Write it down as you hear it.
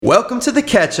Welcome to The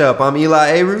Catch-Up. I'm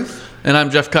Eli Aruth. And I'm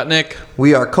Jeff Kutnick.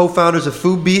 We are co-founders of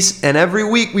Food Beast, and every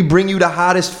week we bring you the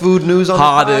hottest food news on the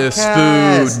podcast.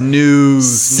 Hottest food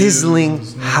news. Sizzling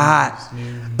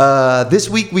hot. This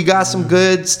week we got some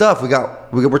good stuff.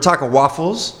 We're talking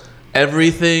waffles.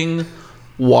 Everything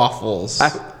waffles.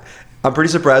 I'm pretty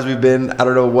surprised we've been, I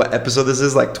don't know what episode this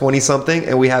is, like 20-something,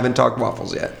 and we haven't talked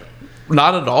waffles yet.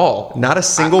 Not at all. Not a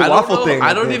single waffle thing.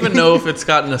 I don't even know if it's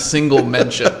gotten a single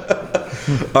mention.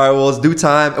 All right, well, it's due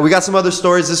time. We got some other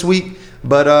stories this week,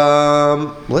 but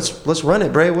let's run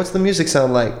it, Bray. What's the music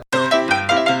sound like?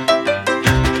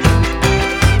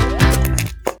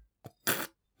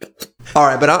 All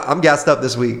right, but I'm gassed up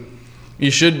this week.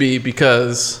 You should be,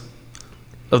 because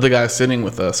of the guy sitting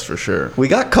with us, for sure. We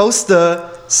got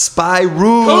Costa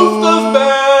Spyro. Costa's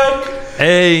back!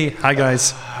 Hey, hi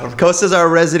guys. Costa's our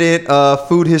resident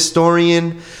food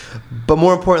historian, but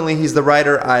more importantly, he's the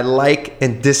writer I like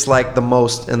and dislike the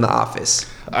most in The Office.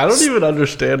 I don't even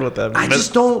understand what that means. I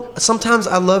just don't. Sometimes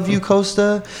I love you,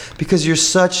 Costa, because you're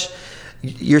such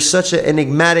an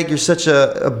enigmatic, you're such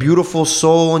a beautiful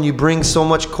soul, and you bring so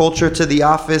much culture to The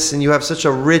Office, and you have such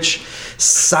a rich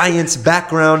science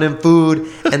background in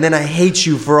food, and then I hate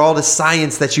you for all the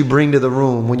science that you bring to the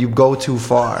room when you go too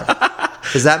far.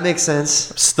 Does that make sense?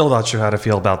 Still not sure how to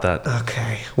feel about that.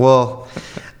 Okay. Well,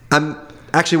 I'm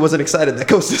actually wasn't excited that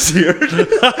Costa's here.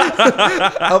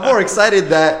 I'm more excited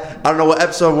that I don't know what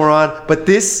episode we're on, but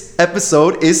this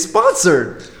episode is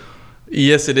sponsored.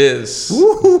 Yes, it is.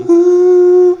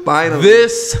 Woo-hoo-hoo. Finally.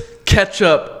 This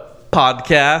Catch-Up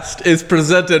podcast is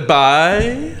presented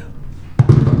by...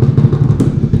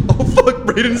 Oh, fuck,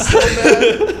 Braden's so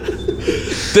mad.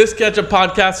 This Catch-Up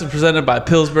podcast is presented by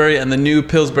Pillsbury and the new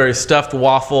Pillsbury Stuffed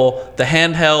Waffle, the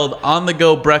handheld,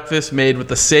 on-the-go breakfast made with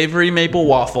the savory maple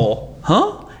waffle.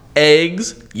 Huh?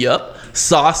 Eggs, yup,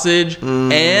 sausage,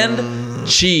 and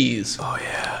cheese. Oh,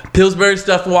 yeah. Pillsbury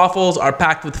Stuffed Waffles are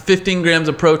packed with 15 grams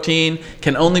of protein,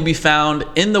 can only be found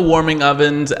in the warming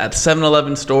ovens at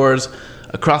 7-Eleven stores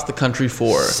across the country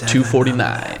for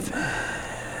 $2.49.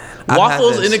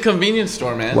 Waffles in a convenience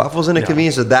store, man. Waffles in a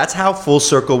convenience store. That's how full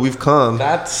circle we've come.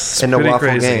 That's in the pretty waffle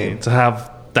crazy game. to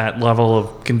have that level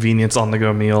of convenience on the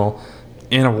go meal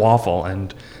in a waffle.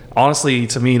 And honestly,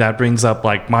 to me, that brings up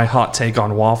like my hot take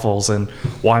on waffles, and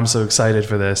why I'm so excited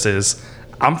for this is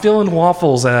I'm feeling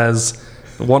waffles as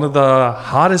one of the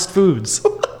hottest foods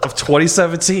of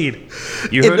 2017.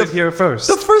 You heard it here first.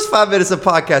 The first 5 minutes of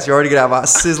podcast, you're already gonna have a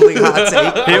sizzling hot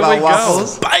take Here about we go.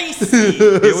 waffles. spicy.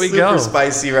 Here we go. Super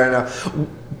spicy right now.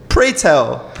 Pray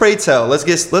tell.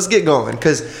 Let's get going,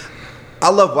 because I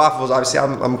love waffles. Obviously,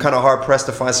 I'm kind of hard pressed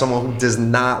to find someone who does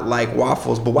not like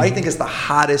waffles. But why do you think it's the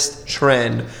hottest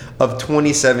trend of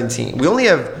 2017? We only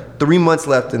have 3 months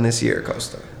left in this year,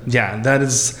 Costa. Yeah, that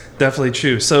is definitely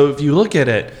true. So if you look at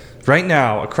it right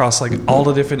now across like all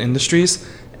the different industries,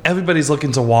 everybody's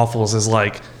looking to waffles as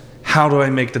like, how do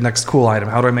I make the next cool item?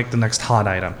 How do I make the next hot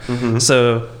item? Mm-hmm.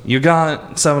 So you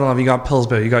got 7-Eleven, you got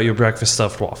Pillsbury, you got your breakfast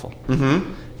stuffed waffle.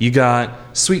 Mm-hmm. You got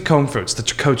Sweet Comforts, the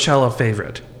Coachella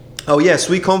favorite. Oh yeah,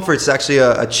 Sweet Comfort's actually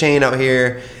a chain out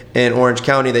here in Orange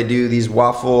County. They do these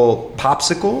waffle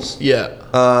popsicles. Yeah.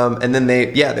 And then they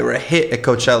were a hit at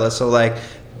Coachella. So like,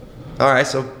 all right,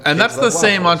 so And that's the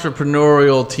same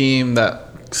entrepreneurial team that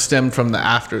stemmed from the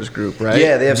Afters group, right?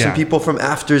 Yeah, they have some people from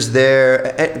Afters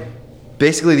there. And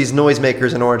basically, these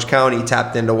noisemakers in Orange County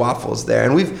tapped into waffles there.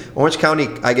 And Orange County,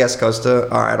 I guess, Costa,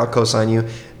 all right, I'll co-sign you.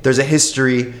 There's a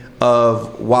history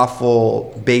of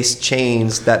waffle-based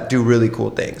chains that do really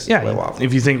cool things. Yeah, with waffles.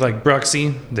 if you think like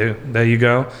Bruxy, there you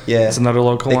go. Yeah. It's another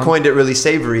local one. They coined it really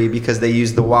savory because they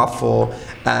used the waffle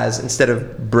as, instead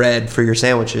of bread for your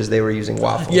sandwiches, they were using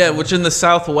waffles. Yeah, which in the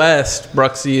Southwest,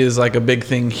 Bruxy is like a big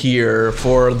thing here.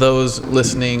 For those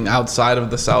listening outside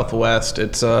of the Southwest,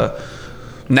 it's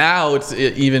now it's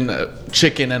even a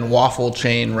chicken and waffle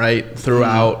chain right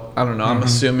throughout. I don't know. I'm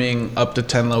assuming up to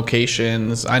 10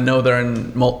 locations. I know they're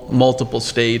in multiple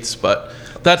states, but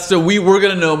we're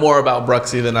gonna know more about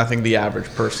Bruxy than I think the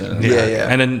average person. Yeah.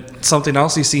 And then something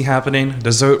else you see happening,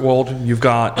 dessert world, you've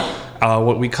got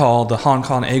what we call the Hong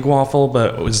Kong egg waffle,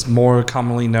 but it was more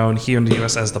commonly known here in the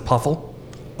U.S. as the puffle.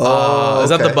 Is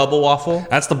that the bubble waffle?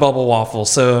 That's the bubble waffle.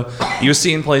 So you're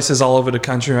seeing places all over the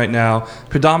country right now.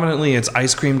 Predominantly, it's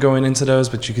ice cream going into those,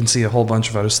 but you can see a whole bunch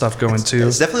of other stuff going too.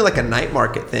 It's definitely like a night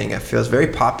market thing. It feels very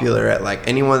popular at like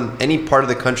any part of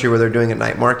the country where they're doing a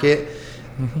night market.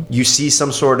 Mm-hmm. You see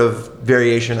some sort of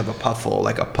variation of a puffle,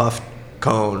 like a puffed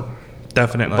cone.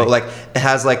 Definitely. But like it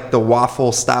has like the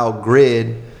waffle style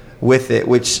grid with it,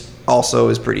 which also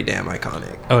is pretty damn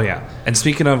iconic. Oh yeah. And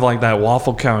speaking of like that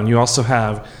waffle cone, you also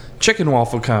have chicken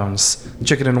waffle cones,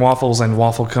 chicken and waffles and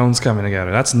waffle cones coming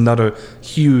together. That's another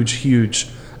huge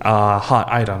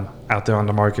hot item out there on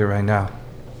the market right now.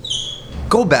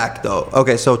 Go back though.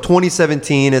 Okay, so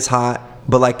 2017 is hot,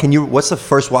 but like, what's the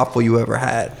first waffle you ever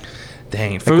had?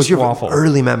 Dang, Like, first what's your waffle.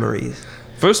 early memories.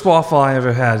 First waffle I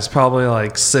ever had is probably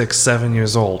like 6-7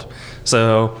 years old.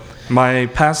 So my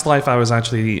past life, I was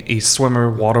actually a swimmer,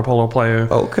 water polo player.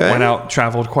 Okay. Went out,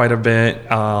 traveled quite a bit,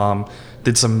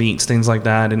 did some meets, things like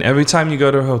that. And every time you go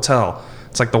to a hotel,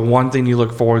 it's like the one thing you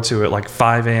look forward to at like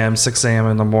 5 a.m., 6 a.m.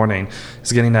 in the morning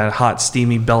is getting that hot,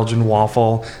 steamy Belgian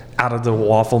waffle out of the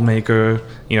waffle maker,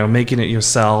 making it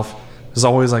yourself. Is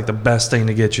always like the best thing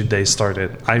to get your day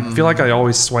started. I feel like I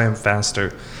always swam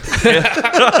faster.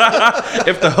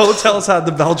 If the hotels had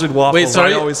the Belgian waffles, Wait, so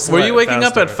I always were you waking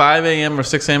faster. up at 5 a.m. or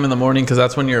 6 a.m. in the morning because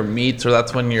that's when your meets or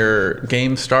that's when your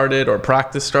game started or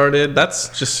practice started?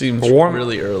 That's just seems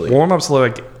really early. Warm-ups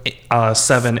like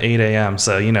 7, 8 a.m.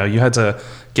 So, you had to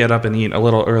get up and eat a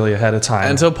little early ahead of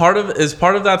time. And so part of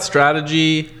that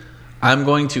strategy, I'm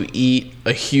going to eat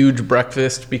a huge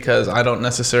breakfast because I don't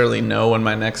necessarily know when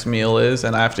my next meal is,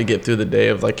 and I have to get through the day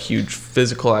of like huge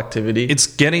physical activity. It's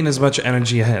getting as much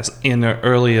energy in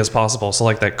early as possible. So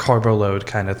like that carbo load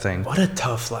kind of thing. What a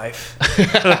tough life.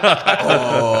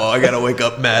 I gotta wake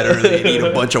up mad early and eat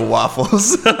a bunch of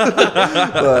waffles.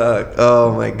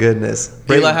 Oh my goodness.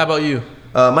 Eli, how about you?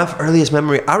 My earliest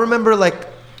memory, I remember like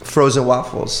frozen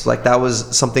waffles. Like that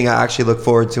was something I actually looked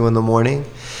forward to in the morning.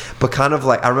 But kind of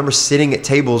like, I remember sitting at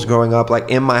tables growing up, like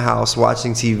in my house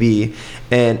watching TV,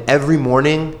 and every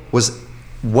morning was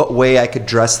what way I could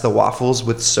dress the waffles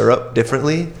with syrup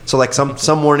differently. So like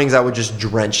some mornings I would just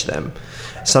drench them.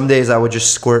 Some days I would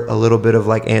just squirt a little bit of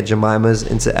like Aunt Jemima's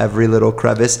into every little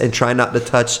crevice and try not to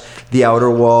touch the outer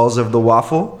walls of the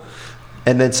waffle.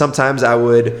 And then sometimes I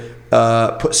would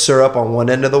put syrup on one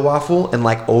end of the waffle and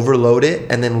like overload it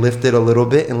and then lift it a little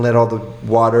bit and let all the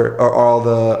water or all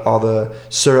the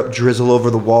syrup drizzle over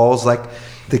the walls like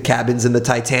the cabins in the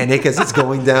Titanic as it's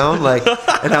going down. Like,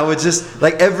 and I would just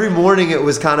like every morning it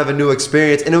was kind of a new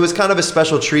experience and it was kind of a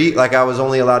special treat. Like I was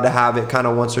only allowed to have it kind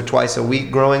of once or twice a week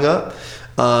growing up.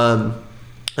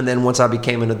 And then once I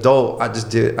became an adult,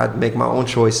 I'd make my own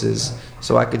choices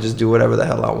so I could just do whatever the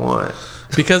hell I want.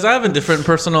 Because I have a different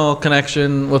personal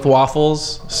connection with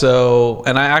waffles. So,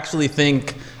 and I actually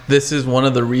think this is one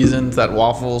of the reasons that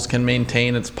waffles can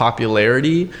maintain its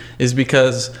popularity is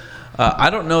because I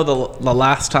don't know the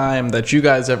last time that you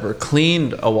guys ever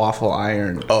cleaned a waffle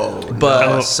iron. Oh, but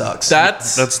no, that sucks.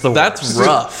 That's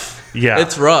rough. Yeah,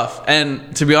 it's rough.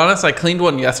 And to be honest, I cleaned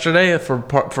one yesterday for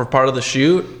part of the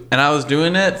shoot, and I was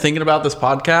doing it thinking about this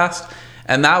podcast,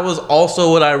 and that was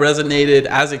also what I resonated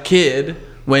as a kid.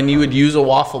 When you would use a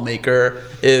waffle maker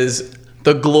is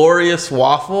the glorious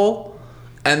waffle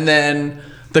and then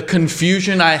the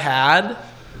confusion I had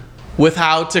with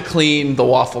how to clean the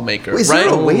waffle maker. Is right?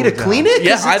 there a way to clean it?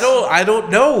 Yeah, I don't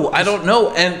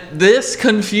know. And this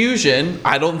confusion,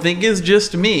 I don't think is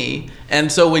just me.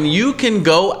 And so when you can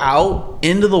go out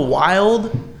into the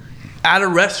wild at a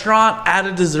restaurant, at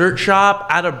a dessert shop,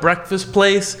 at a breakfast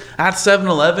place, at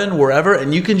 7-Eleven, wherever,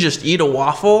 and you can just eat a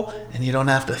waffle and you don't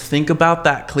have to think about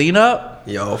that cleanup.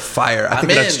 Yo, fire. I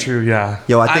think that's true, yeah.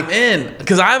 Yo, I'm in.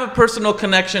 Because I have a personal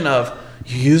connection of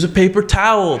you use a paper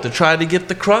towel to try to get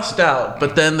the crust out,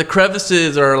 but then the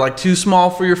crevices are like too small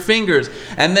for your fingers.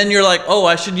 And then you're like, oh,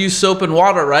 I should use soap and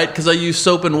water, right? Because I use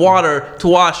soap and water to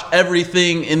wash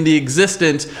everything in the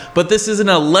existence. But this is an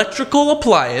electrical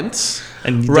appliance.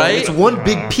 And right? It's one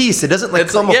big piece. It doesn't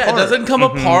come apart. Yeah, it doesn't come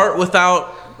apart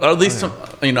without, or at least,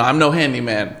 I'm no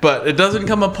handyman, but it doesn't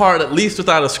come apart at least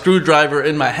without a screwdriver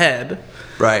in my head.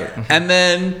 Right. And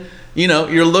then,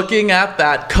 you're looking at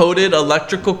that coated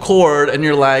electrical cord and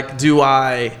you're like, do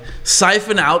I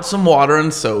siphon out some water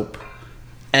and soap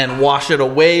and wash it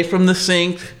away from the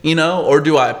sink, or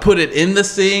do I put it in the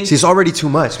sink? See, it's already too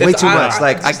much. Way too much.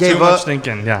 Like, I gave too up. much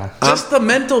thinking, yeah. Just the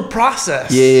mental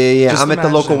process. Yeah. Just I'm at the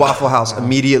local imagine. Waffle House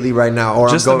immediately right now. Or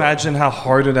Just I'm imagine how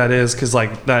harder that is, because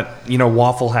like that,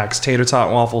 waffle hacks, tater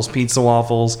tot waffles, pizza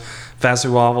waffles, fast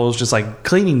food waffles, just like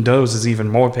cleaning doughs is even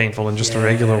more painful than just a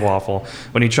regular waffle.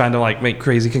 When you're trying to like make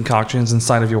crazy concoctions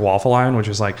inside of your waffle iron, which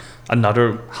is like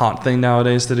another hot thing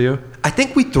nowadays to do. I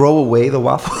think we throw away the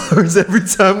waffle irons every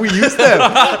time we use them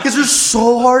because they're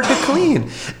so hard to clean.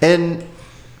 And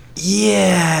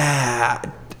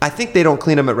yeah, I think they don't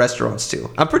clean them at restaurants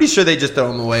too. I'm pretty sure they just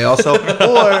throw them away also. Or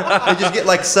they just get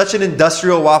like such an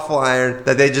industrial waffle iron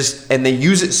that they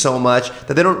use it so much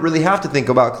that they don't really have to think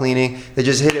about cleaning. They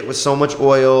just hit it with so much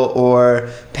oil or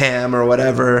Pam or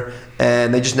whatever,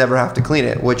 and they just never have to clean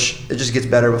it, which it just gets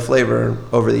better with flavor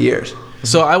over the years.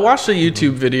 So I watched a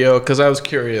YouTube video because I was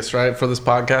curious, right, for this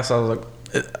podcast. I was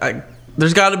like,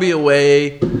 there's got to be a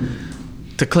way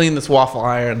to clean this waffle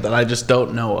iron that I just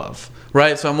don't know of,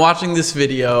 right? So I'm watching this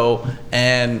video,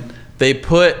 and they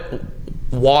put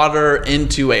water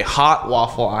into a hot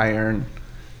waffle iron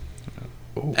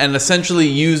and essentially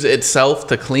use itself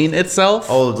to clean itself.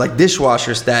 Oh, like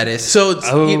dishwasher status. So it's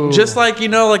just like,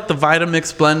 like the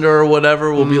Vitamix blender or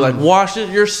whatever will be like, wash it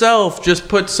yourself. Just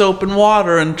put soap and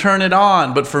water and turn it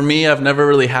on. But for me, I've never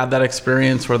really had that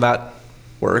experience where that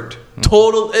worked.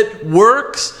 It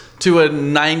works to a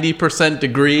 90%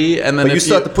 degree, and then but you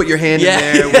still have to put your hand in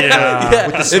there with,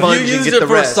 with the sponge. If you used and get it the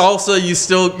for rest. salsa, you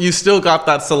still got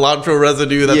that cilantro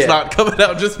residue that's not coming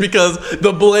out just because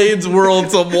the blades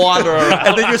whirled some water.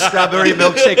 And then your strawberry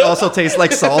milkshake also tastes like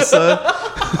salsa,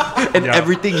 and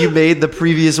everything you made the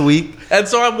previous week. And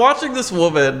so I'm watching this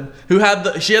woman who had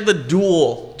the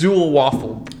dual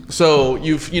waffle. So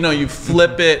you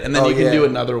flip it and then you can do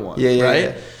another one, right?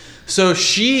 Yeah. So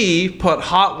she put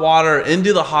hot water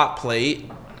into the hot plate,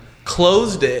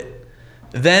 closed it,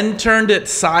 then turned it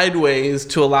sideways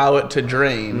to allow it to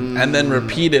drain, and then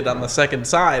repeated on the second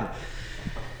side.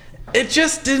 It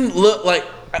just didn't look like...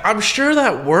 I'm sure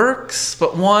that works,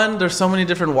 but one, there's so many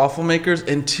different waffle makers,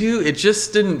 and two, it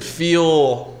just didn't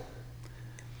feel...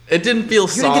 It didn't feel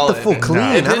solid. You didn't get the full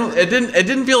clean. It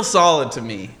didn't feel solid to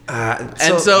me.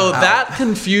 So that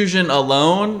confusion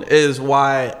alone is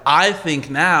why I think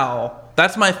now,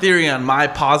 that's my theory on my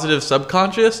positive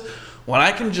subconscious. When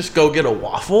I can just go get a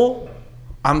waffle,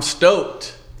 I'm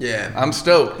stoked. Yeah, I'm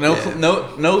stoked.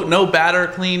 No batter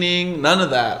cleaning, none of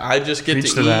that. I just get to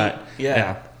eat. That.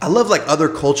 Yeah. I love like other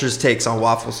cultures' takes on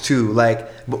waffles too. Like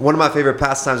one of my favorite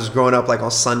pastimes was growing up. Like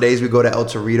on Sundays, we go to El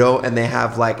Torito, and they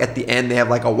have like at the end they have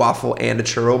like a waffle and a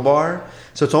churro bar.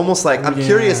 So it's almost like I'm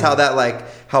curious how that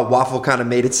how waffle kind of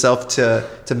made itself to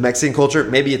Mexican culture.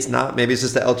 Maybe it's not. Maybe it's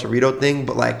just the El Torito thing.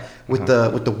 But like with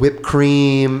the whipped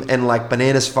cream and like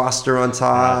bananas Foster on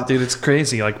top. Dude, it's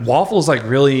crazy. Like waffles like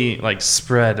really like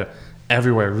spread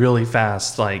everywhere really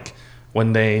fast. Like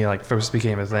when they like first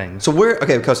became a thing. So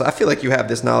because I feel like you have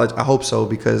this knowledge. I hope so,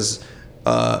 because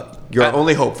you're our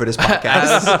only hope for this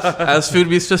podcast. As Food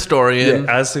Beast historian.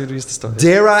 As Food Beast historian.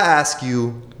 Dare I ask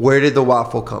you, where did the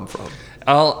waffle come from?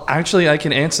 Actually, I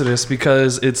can answer this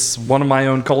because it's one of my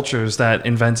own cultures that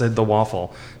invented the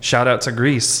waffle. Shout out to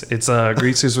Greece. It's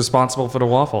Greece who's responsible for the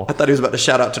waffle. I thought he was about to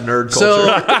shout out to nerd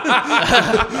culture.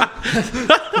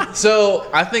 So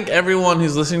I think everyone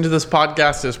who's listening to this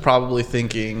podcast is probably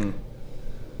thinking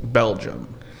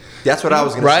Belgium. That's what I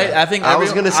was going to say. Right? I think I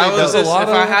was going to say Belgium. If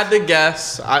I had to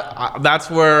guess, that's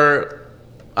where.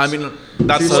 I mean,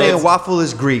 that's. So you're saying waffle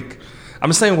is Greek.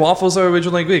 I'm saying waffles are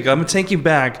originally Greek. I'm gonna take you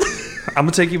back. a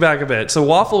bit. So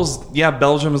waffles,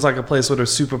 Belgium is like a place where they're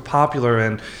super popular,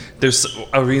 and there's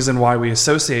a reason why we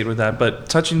associate with that. But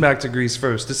touching back to Greece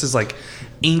first, this is like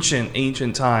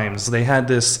ancient times. They had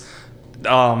this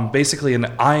basically an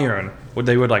iron where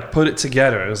they would like put it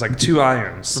together. It was like two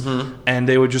irons, and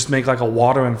they would just make like a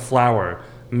water and flour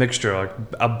mixture, like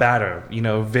a batter,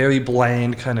 very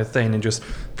bland kind of thing, and just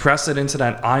press it into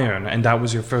that iron, and that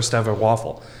was your first ever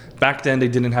waffle. Back then, they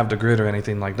didn't have the grid or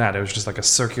anything like that. It was just like a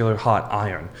circular hot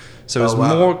iron. So it was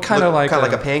more kind of like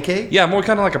a pancake? Yeah, more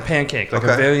kind of like a pancake, like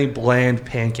a very bland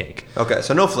pancake. Okay,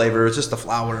 so no flavor, it's just the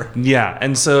flour. Yeah,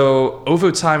 and so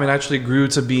over time, it actually grew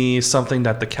to be something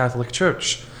that the Catholic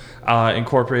Church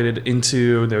incorporated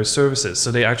into their services. So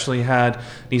they actually had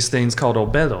these things called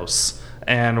obelos.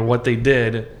 And what they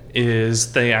did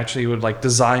is they actually would like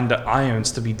design the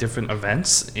irons to be different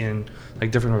events in like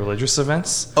different religious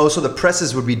events. Oh, so the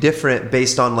presses would be different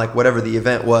based on like whatever the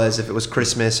event was, if it was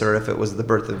Christmas or if it was the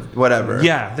birth of whatever.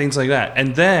 Yeah, things like that.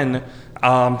 And then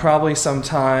probably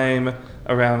sometime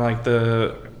around like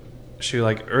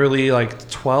early like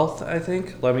 12th, I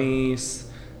think.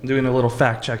 I'm doing a little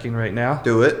fact checking right now.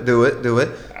 Do it.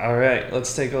 All right,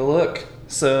 let's take a look.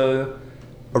 So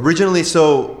originally,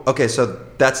 so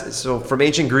from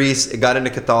ancient Greece, it got into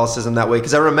Catholicism that way.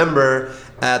 Because I remember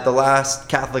at the last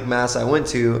Catholic mass I went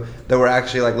to, there were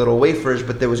actually like little wafers,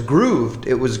 but it was grooved.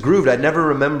 I never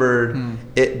remembered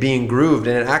it being grooved,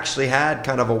 and it actually had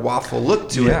kind of a waffle look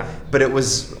to it. But it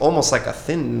was almost like a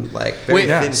thin,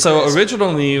 thin. So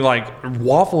originally, like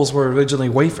waffles were originally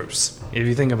wafers. If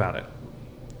you think about it.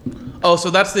 Oh, so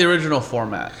that's the original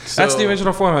format. That's the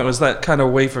original format, was that kind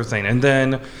of wafer thing, and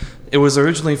then it was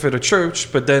originally for the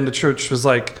church, but then the church was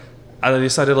like, they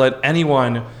decided to let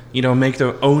anyone, make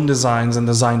their own designs and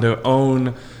design their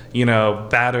own,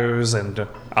 batters and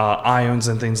irons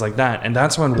and things like that. And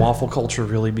that's when waffle culture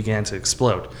really began to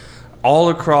explode all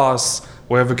across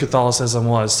wherever Catholicism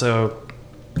was. So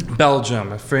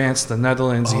Belgium, France, the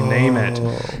Netherlands, you name it.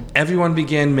 Everyone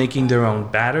began making their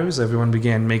own batters. Everyone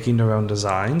began making their own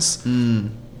designs.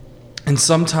 And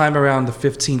sometime around the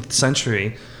 15th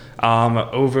century,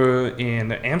 over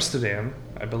in Amsterdam,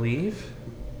 I believe.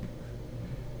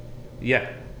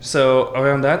 Yeah. So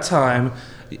around that time,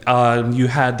 you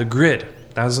had the grid.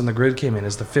 That was when the grid came in,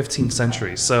 is the 15th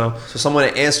century. So someone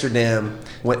in Amsterdam,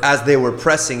 as they were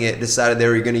pressing it, decided they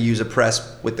were going to use a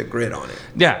press with the grid on it.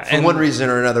 Yeah. For one reason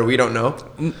or another, we don't know.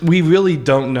 We really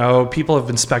don't know. People have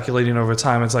been speculating over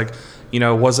time. It's like,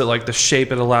 was it like the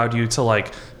shape it allowed you to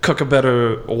like cook a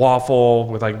better waffle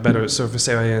with like better surface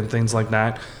area and things like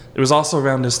that. It was also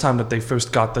around this time that they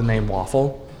first got the name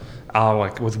waffle,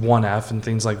 like with one F and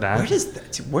things like that.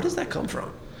 Where does that come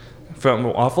from? From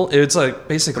waffle? It's like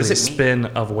basically a spin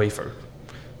of wafer.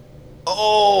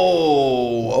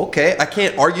 Oh, okay. I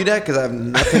can't argue that because I have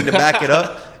nothing to back it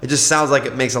up. It just sounds like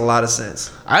it makes a lot of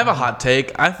sense. I have a hot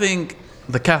take. I think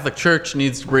the Catholic Church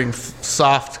needs to bring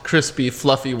soft, crispy,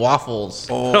 fluffy waffles.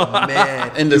 Oh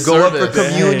man! Into you go service. up for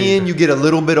communion, you get a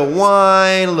little bit of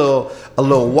wine, a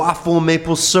little waffle,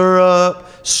 maple syrup,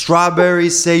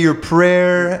 strawberries. Say your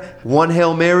prayer, one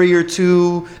Hail Mary or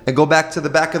two, and go back to the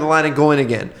back of the line and go in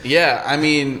again. Yeah, I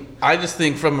mean, I just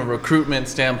think from a recruitment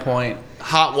standpoint,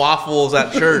 hot waffles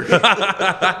at church.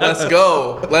 Let's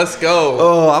go.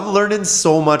 Oh, I'm learning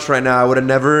so much right now. I would have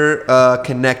never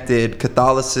connected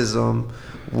Catholicism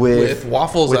with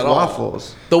waffles at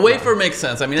waffles. all. The wafer makes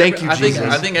sense. I mean, Thank you, Jesus.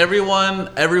 I think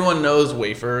everyone knows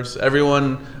wafers.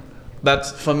 Everyone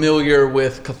that's familiar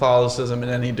with Catholicism in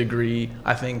any degree,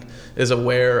 I think, is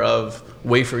aware of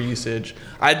wafer usage.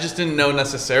 I just didn't know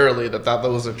necessarily that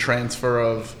was a transfer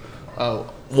of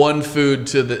one food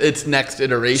to its next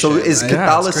iteration. So is right?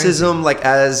 Catholicism, like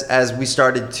as we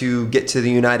started to get to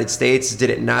the United States,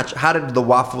 how did the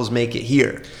waffles make it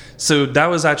here? So that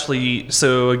was actually,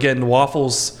 again,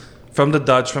 waffles from the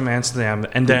Dutch, from Amsterdam,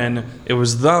 and then it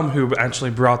was them who actually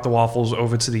brought the waffles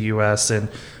over to the U.S. and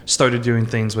started doing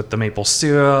things with the maple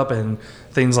syrup and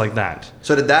things like that.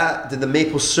 So did the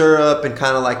maple syrup and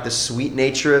kind of like the sweet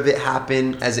nature of it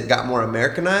happen as it got more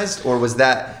Americanized, or was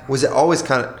it always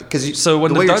kind of, because the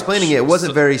way you're explaining it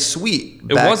wasn't very sweet.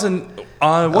 It wasn't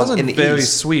very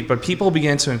East. sweet, but people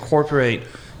began to incorporate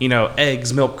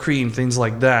eggs, milk, cream, things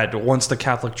like that once the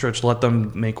Catholic Church let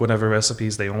them make whatever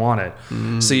recipes they wanted.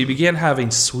 So you began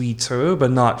having sweeter but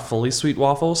not fully sweet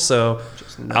waffles. So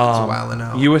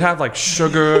you would have like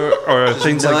sugar or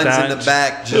things like that. In the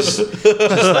back, just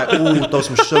like, ooh, throw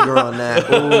some sugar on that.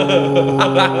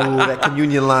 Ooh, that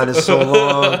communion line is so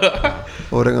long.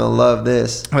 Oh, they're gonna love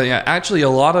this. But yeah, actually,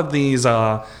 a lot of these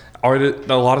a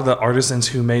lot of the artisans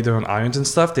who made their own irons and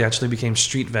stuff, they actually became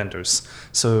street vendors.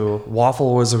 So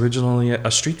waffle was originally a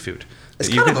street food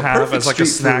that you could have as like a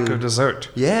snack or dessert.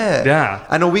 Yeah.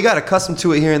 I know we got accustomed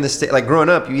to it here in the state. Like growing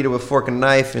up, you eat it with fork and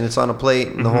knife and it's on a plate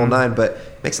and the whole nine, but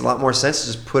it makes a lot more sense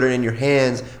to just put it in your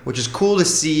hands, which is cool to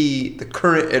see the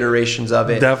current iterations of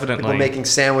it. Definitely. People making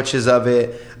sandwiches of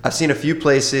it. I've seen a few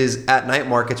places at night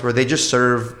markets where they just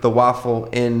serve the waffle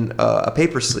in a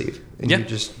paper sleeve. And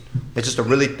it's just a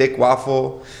really thick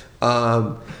waffle.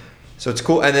 So it's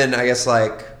cool. And then I guess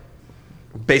like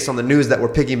based on the news that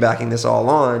we're piggybacking this all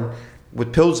on,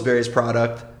 with Pillsbury's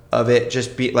product of it,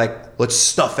 just be like, let's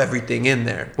stuff everything in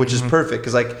there, which is perfect.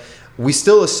 Because like we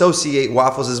still associate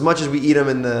waffles as much as we eat them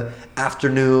in the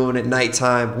afternoon, at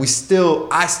nighttime. I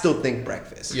still think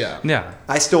breakfast. Yeah.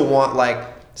 I still want like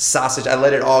sausage. I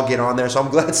let it all get on there. So I'm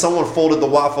glad someone folded the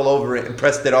waffle over it and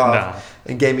pressed it off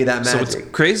and gave me that magic. So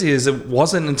what's crazy is it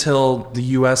wasn't until the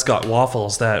U.S. got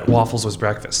waffles that waffles was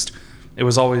breakfast. It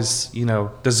was always,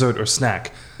 dessert or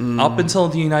snack up until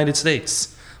the United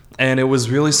States. And it was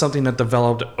really something that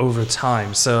developed over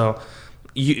time. So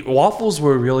waffles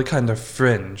were really kind of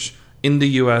fringe in the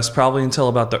U.S. probably until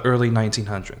about the early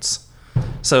 1900s.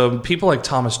 So people like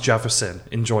Thomas Jefferson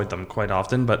enjoyed them quite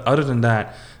often. But other than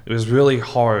that, it was really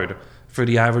hard for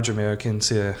the average American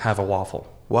to have a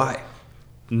waffle. Why?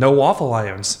 No waffle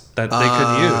irons that they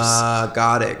could use.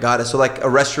 Got it. So like a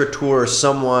restaurateur or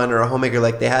someone or a homemaker,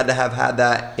 like they had to have had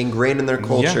that ingrained in their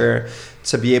culture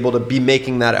to be able to be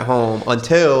making that at home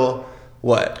until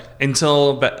what?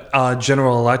 Until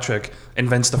General Electric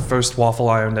invents the first waffle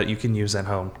iron that you can use at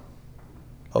home.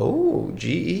 Oh,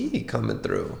 GE coming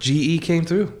through. GE came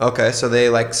through. Okay, so they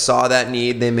like saw that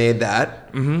need, they made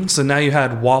that. So now you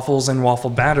had waffles and waffle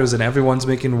batters, and everyone's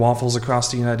making waffles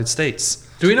across the United States.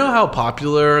 Do we know how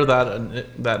popular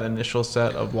that initial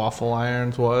set of waffle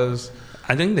irons was?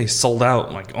 I think they sold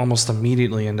out like almost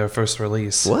immediately in their first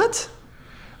release. What?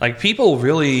 Like people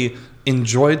really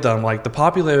enjoyed them. Like the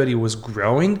popularity was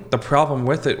growing. The problem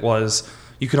with it was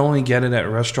you could only get it at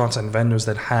restaurants and vendors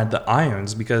that had the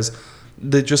irons because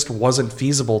it just wasn't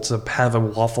feasible to have a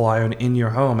waffle iron in your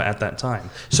home at that time.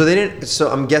 So they didn't.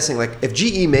 So I'm guessing, like, if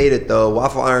GE made it though,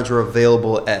 waffle irons were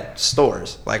available at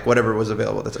stores, like whatever was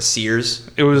available. That's a Sears.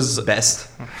 It was Best.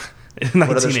 in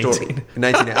What other store? 1918.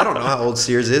 19. I don't know how old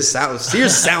Sears is.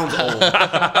 Sears sounds old.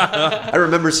 I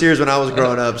remember Sears when I was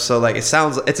growing up, so like it's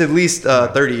at least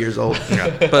 30 years old.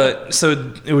 But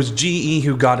so it was GE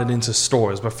who got it into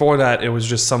stores. Before that, it was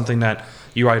just something that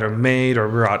you either made or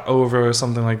brought over or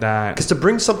something like that. Because to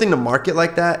bring something to market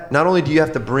like that, not only do you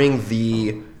have to bring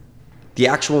the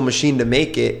actual machine to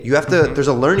make it, you have to. There's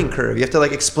a learning curve. You have to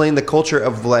like explain the culture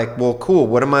of like, well, cool.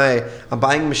 What am I? I'm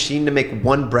buying a machine to make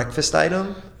one breakfast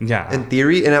item. Yeah. In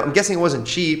theory, and I'm guessing it wasn't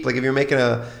cheap. Like if you're making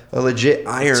a legit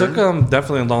iron. It took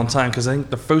definitely a long time because I think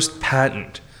the first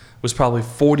patent was probably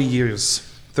 30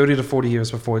 to 40 years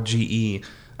before GE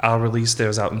released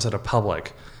theirs out into the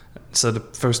public. So the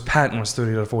first patent was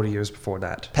 30 to 40 years before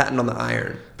that. Patent on the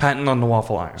iron. Patent on the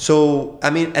waffle iron. So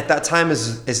I mean, at that time,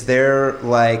 is there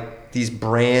like these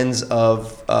brands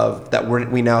of that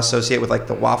we now associate with like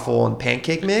the waffle and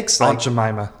pancake mix? Like, Aunt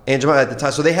Jemima. Aunt Jemima at the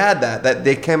time. So they had that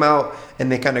they came out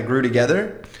and they kind of grew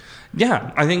together.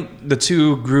 Yeah, I think the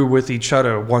two grew with each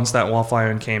other once that waffle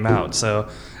iron came out. So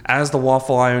as the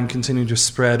waffle iron continued to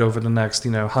spread over the next,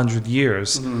 100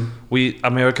 years,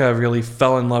 America really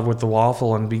fell in love with the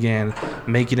waffle and began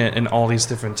making it in all these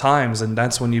different times. And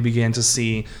that's when you began to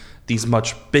see these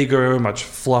much bigger, much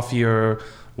fluffier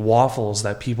waffles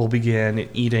that people began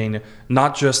eating,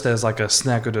 not just as like a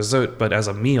snack or dessert, but as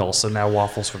a meal. So now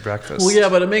waffles for breakfast. Well, yeah,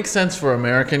 but it makes sense for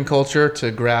American culture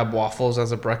to grab waffles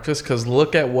as a breakfast because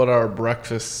look at what our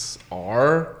breakfasts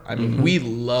are. I mean, we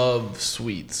love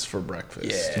sweets for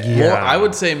breakfast. Yeah. I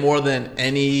would say more than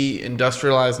any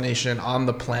industrialized nation on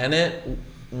the planet,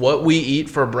 what we eat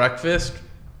for breakfast.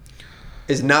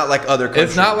 It's not like other countries.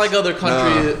 It's not like other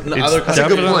countries. No. Other It's countries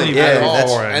a good point. at Yeah, all.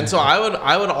 that's- And so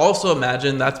I would also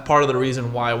imagine that's part of the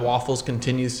reason why waffles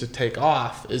continues to take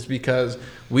off is because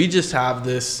we just have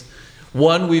this.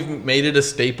 One, we've made it a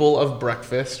staple of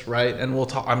breakfast, right? And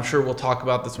I'm sure we'll talk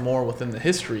about this more within the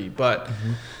history, but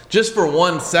just for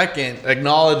 1 second,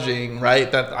 acknowledging, right,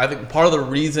 that I think part of the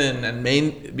reason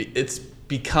it's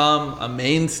become a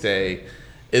mainstay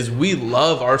is we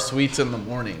love our sweets in the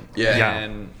morning. Yeah.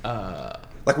 And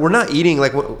like we're not eating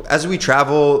like as we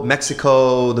travel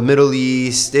Mexico, the Middle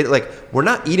East, we're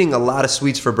not eating a lot of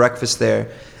sweets for breakfast there,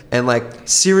 and like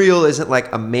cereal isn't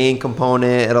like a main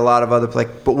component at a lot of other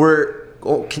but we're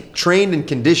trained and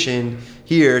conditioned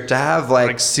here to have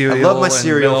like cereal. I love my and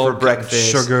cereal for milk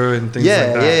breakfast, and sugar and things like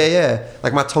that. Yeah.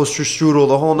 Like my toaster strudel,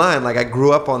 the whole nine. Like I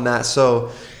grew up on that,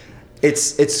 so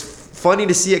it's funny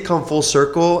to see it come full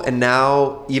circle. And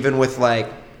now even with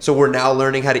so we're now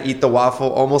learning how to eat the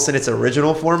waffle almost in its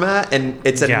original format, and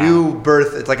it's a new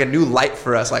birth. It's like a new light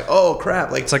for us. Like, oh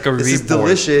crap! Like it's like a this is reborn.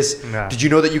 delicious. Yeah. Did you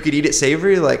know that you could eat it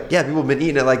savory? Like, yeah, people have been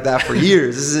eating it like that for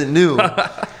years. This isn't new.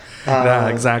 Yeah,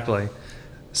 exactly.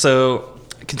 So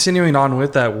continuing on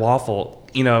with that waffle,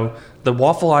 the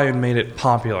waffle iron made it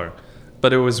popular,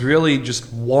 but it was really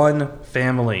just one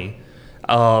family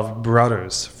of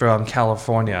brothers from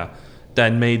California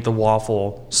that made the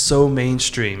waffle so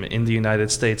mainstream in the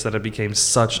United States that it became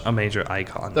such a major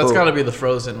icon. that's got to be the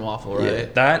frozen waffle, right? Yeah.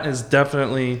 That is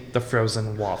definitely the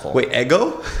frozen waffle. Wait,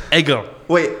 Eggo? Eggo.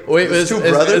 Wait, Is two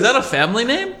brothers? is that a family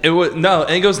name?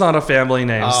 Eggo's not a family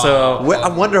name. So I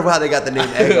wonder how they got the name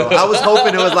Eggo. I was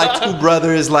hoping it was like two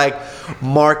brothers, like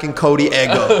Mark and Cody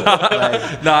Eggo.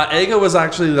 nah, Eggo was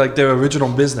actually like their original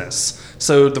business.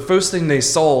 So the first thing they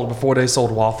sold before they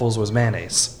sold waffles was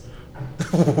mayonnaise.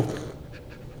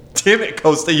 Damn it,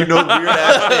 Costa, you know weird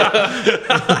ass shit.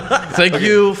 Thank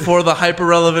you for the hyper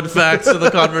relevant facts of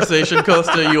the conversation,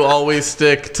 Costa. You always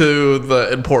stick to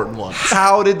the important ones.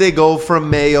 How did they go from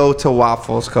mayo to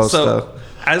waffles, Costa? So,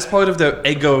 as part of their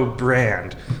Eggo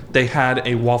brand, they had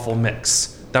a waffle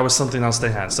mix. That was something else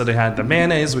they had. So they had the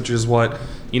mayonnaise, which is what,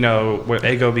 where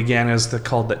Eggo began as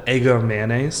called the Eggo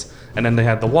mayonnaise. And then they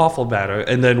had the waffle batter.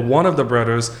 And then one of the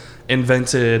brothers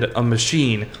invented a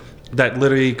machine that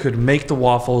literally could make the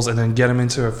waffles and then get them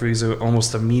into a freezer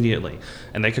almost immediately.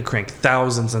 And they could crank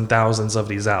thousands and thousands of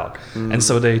these out. And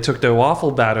so they took their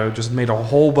waffle batter, just made a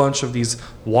whole bunch of these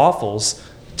waffles,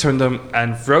 turned them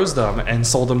and froze them, and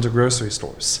sold them to grocery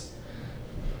stores.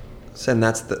 And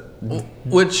that's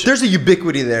Which there's a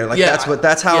ubiquity there. Like Yeah,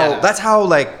 that's how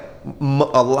like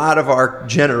a lot of our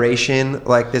generation,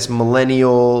 like this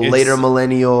millennial, later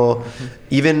millennial,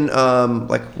 even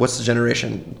like what's the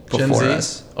generation Gen before Z?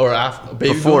 us? Or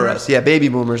baby Before boomers? us, yeah, baby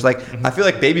boomers. Like I feel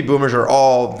like baby boomers are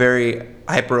all very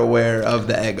hyper aware of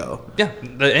the Eggo. Yeah,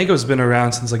 the Eggo's been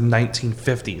around since like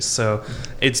 1950s, so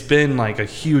it's been like a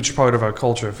huge part of our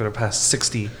culture for the past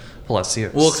 60 plus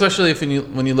years. Well, especially if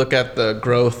when you look at the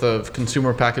growth of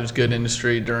consumer packaged good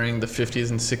industry during the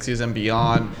 50s and 60s and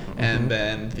beyond, and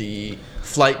then the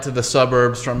flight to the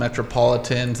suburbs from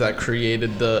metropolitans that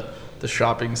created the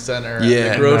shopping center,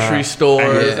 Yeah. the grocery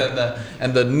stores, Yeah.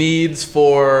 and the needs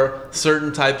for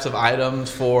certain types of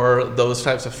items for those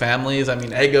types of families. I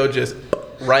mean, Eggo just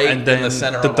right and then in the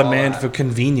center the of all demand that. for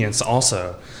convenience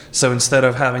also. So instead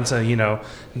of having to,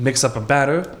 mix up a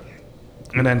batter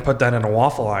and then put that in a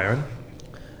waffle iron,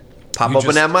 Pop You open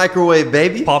just that microwave,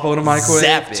 baby. pop it in a microwave,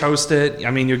 Zap it. toast it.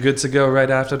 I mean, you're good to go right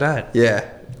after that. Yeah.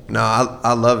 No,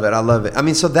 I love it. I love it. I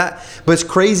mean, but it's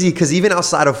crazy because even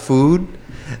outside of food,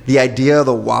 the idea of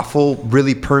the waffle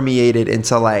really permeated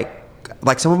into like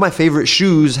some of my favorite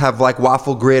shoes have like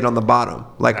waffle grid on the bottom,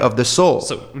 like of the sole.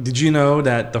 So, did you know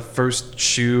that the first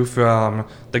shoe from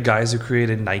the guys who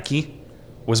created Nike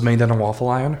was made in a waffle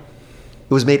iron?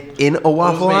 It was made in a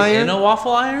waffle It was made iron. in a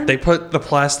waffle iron? They put the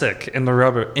plastic and the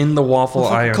rubber in the waffle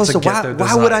iron Costa, to get why, their why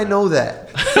design. would I know that?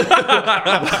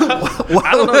 Why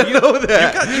I don't would know. I know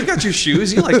that? You got your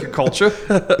shoes. You like your culture.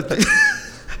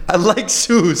 I like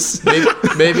shoes.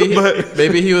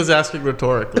 Maybe he was asking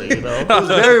rhetorically, you know? It was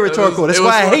very rhetorical. That's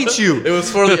why I hate you. It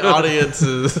was for the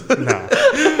audiences. No.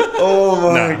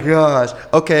 Oh my No. gosh.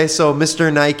 Okay, so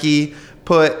Mr. Nike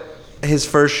put his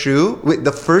first shoe, wait,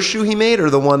 the first shoe he made, or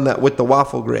the one that with the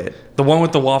waffle grid? The one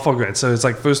with the waffle grid. So it's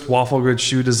like first waffle grid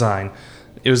shoe design.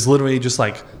 It was literally just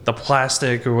like the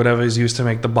plastic or whatever is used to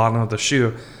make the bottom of the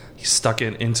shoe. He stuck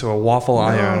it into a waffle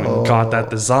iron and got that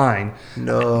design.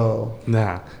 No.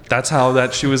 Nah, that's how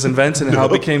that shoe was invented and how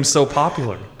it became so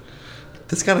popular.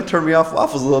 This kind of turned me off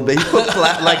waffles a little bit. He put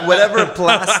like whatever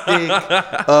plastic,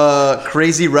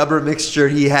 crazy rubber mixture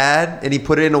he had, and he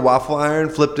put it in a waffle iron,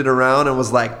 flipped it around, and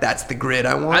was like, "That's the grid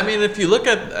I want." I mean, if you look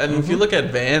at if you look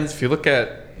at Vans, if you look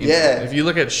at if you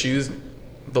look at shoes,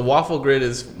 the waffle grid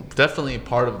is definitely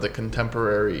part of the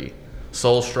contemporary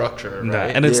sole structure,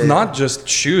 right? And it's Yeah. not just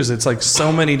shoes. It's like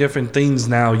so many different things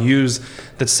now use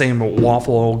the same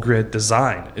waffle grid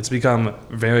design. It's become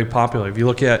very popular. If you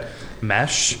look at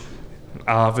mesh,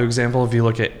 for example, if you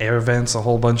look at air vents, a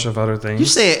whole bunch of other things. You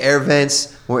saying air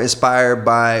vents were inspired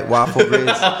by waffle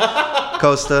grids,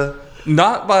 Costa?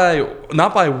 Not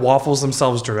by waffles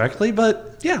themselves directly,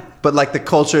 but yeah. But like the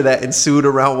culture that ensued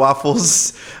around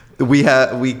waffles, we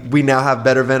now have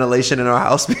better ventilation in our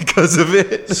house because of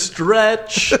it.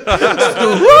 Stretch.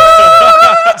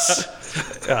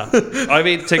 Yeah. I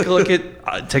mean, take a look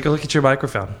at your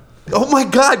microphone. Oh my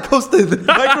God, Costa, the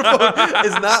microphone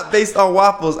is not based on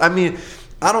waffles. I mean,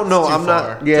 I don't know. It's too I'm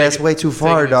far. not. Yeah, Take it's it- way too taking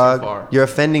far, it too dog. far. You're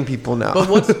offending people now. But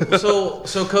what's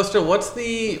so Costa? What's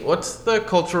the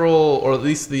cultural, or at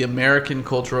least the American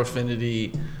cultural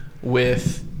affinity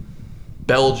with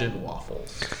Belgian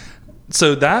waffles?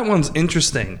 So that one's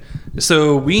interesting.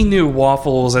 So we knew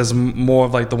waffles as more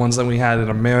of like the ones that we had in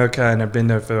America and have been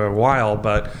there for a while,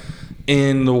 but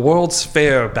in the World's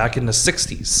Fair back in the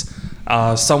 60s,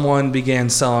 someone began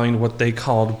selling what they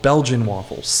called Belgian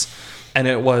waffles. And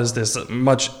it was this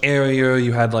much airier,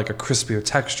 you had like a crispier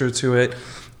texture to it,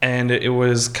 and it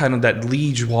was kind of that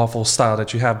Liege waffle style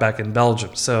that you have back in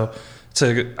Belgium. So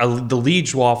the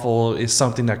Liege waffle is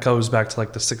something that goes back to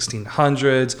like the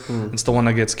 1600s. It's the one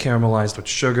that gets caramelized with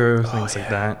sugar, things like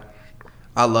that.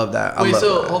 I love that. I Wait, love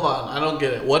so that. hold on, I don't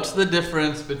get it. What's the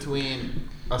difference between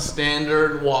a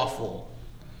standard waffle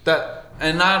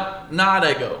and not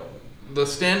Eggo, the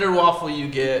standard waffle you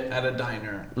get at a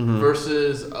diner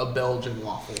versus a Belgian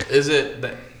waffle? Is it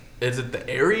the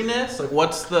airiness? Like,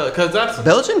 what's because that's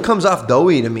Belgian comes off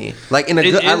doughy to me. Like in a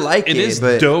good, I like it. It is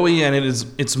but doughy and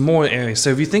it's more airy. So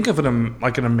if you think of it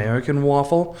like an American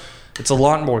waffle, it's a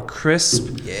lot more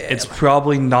crisp. Yeah. It's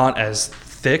probably not as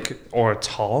thick or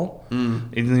tall.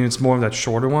 It's more of that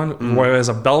shorter one. Whereas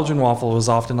a Belgian waffle is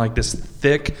often like this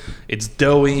thick. It's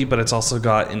doughy, but it's also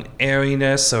got an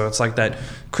airiness. So it's like that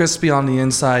crispy on the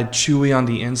inside, chewy on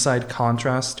the inside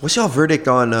contrast. what's y'all verdict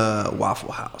on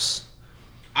Waffle House?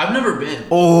 I've never been.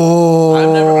 Oh,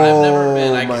 I've never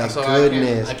been. my So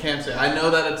goodness. I can't say. I know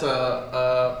that it's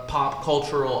a pop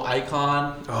cultural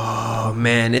icon. Oh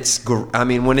man, I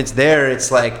mean, when it's there,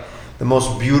 it's like the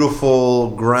most beautiful,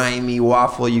 grimy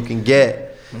waffle you can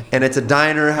get. and it's a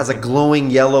diner, has a glowing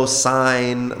yellow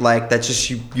sign, like that just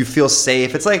you feel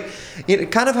safe. It's like,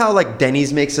 kind of how like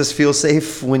Denny's makes us feel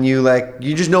safe when you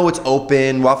just know it's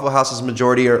open. Waffle House's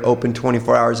majority are open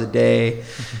 24 hours a day.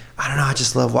 I don't know, I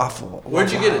just love Waffle.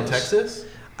 Where'd you get it, House. Texas?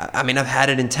 I mean, I've had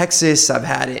it in Texas. I've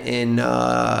had it in,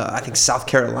 I think, South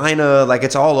Carolina. Like,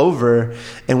 it's all over.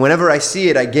 And whenever I see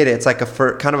it, I get it. It's like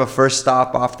kind of a first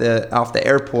stop off the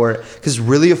airport because it's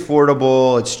really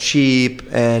affordable. It's cheap,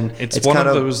 and It's one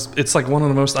of those. It's like one of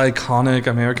the most iconic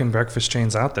American breakfast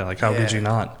chains out there. Like, how could you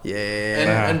not?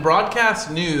 Yeah. And broadcast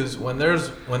news, when there's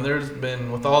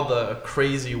been, with all the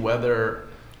crazy weather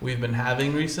we've been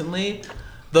having recently,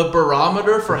 the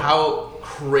barometer for how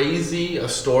crazy a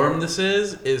storm this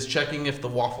is checking if the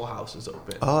Waffle House is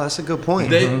open. Oh, that's a good point.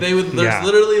 There's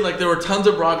literally, like, there were tons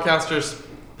of broadcasters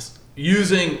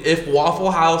using, if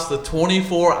Waffle House, the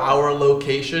 24-hour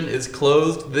location is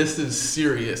closed, this is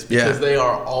serious because they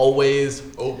are always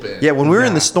open. Yeah, when we were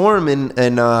in the storm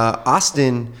in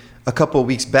Austin a couple of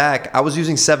weeks back, I was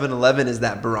using 7-Eleven as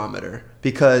that barometer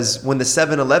because when the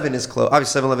 7-Eleven is closed,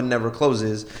 obviously 7-Eleven never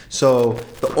closes. So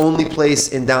the only place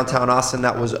in downtown Austin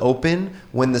that was open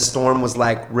when the storm was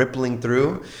like rippling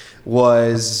through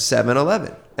was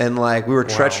 7-Eleven. And like we were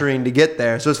treacherying to get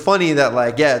there. So it's funny that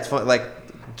it's fun, like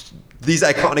these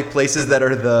iconic places that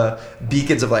are the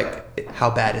beacons of like, how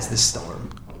bad is this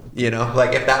storm? You know,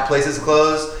 like if that place is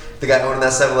closed, the guy owning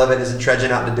that 7-Eleven isn't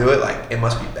trudging out to do it, like it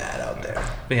must be bad out there.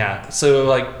 Yeah. So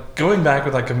like going back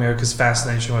with like America's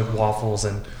fascination with waffles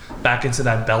and back into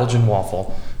that Belgian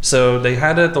waffle. So they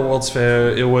had it at the World's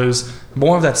Fair. It was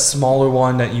more of that smaller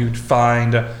one that you'd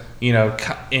find,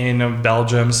 in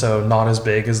Belgium. So not as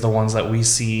big as the ones that we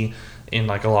see in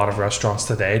like a lot of restaurants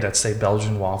today that say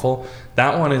Belgian waffle.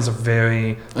 That one is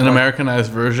an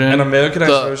Americanized version. An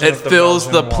Americanized version. It of the fills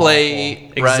Belgian the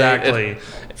plate. waffle. Exactly.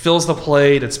 It fills the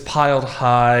plate. It's piled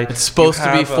high. It's supposed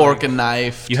to be fork and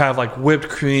knife. You have like whipped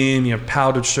cream. You have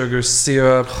powdered sugar,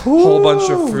 syrup, whole bunch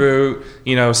of fruit.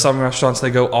 Some restaurants they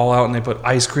go all out and they put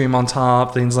ice cream on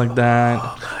top, things like that.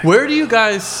 Where do you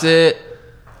guys sit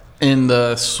in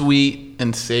the sweet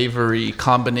and savory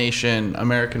combination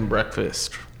American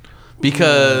breakfast?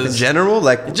 Because in general,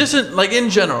 in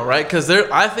general, right? Because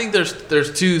I think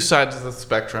there's two sides of the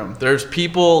spectrum. There's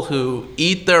people who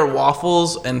eat their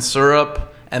waffles and syrup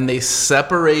and they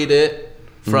separate it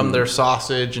from their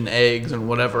sausage and eggs and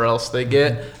whatever else they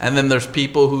get, and then there's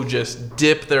people who just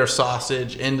dip their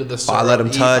sausage into the syrup. I let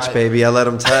them touch, baby. I let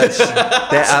them touch.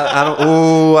 I don't.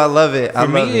 Oh, I love it.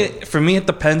 For me, it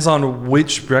depends on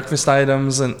which breakfast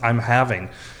items I'm having.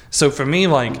 So for me,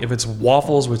 like, if it's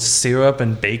waffles with syrup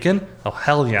and bacon, oh,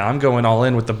 hell yeah, I'm going all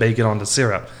in with the bacon on the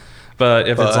syrup. But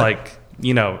if it's like,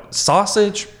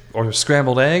 sausage or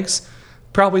scrambled eggs,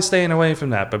 probably staying away from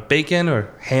that. But bacon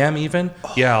or ham even,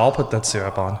 I'll put that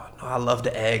syrup on. I love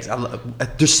the eggs.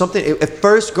 There's something, at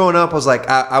first growing up, I was like,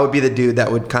 I would be the dude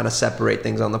that would kind of separate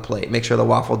things on the plate. Make sure the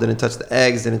waffle didn't touch the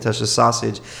eggs, didn't touch the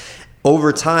sausage.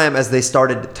 Over time, as they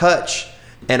started to touch,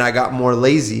 and I got more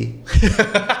lazy,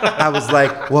 I was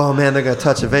like, well, man, they're going to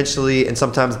touch eventually. And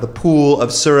sometimes the pool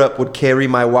of syrup would carry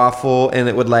my waffle and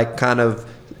it would like kind of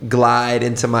glide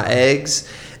into my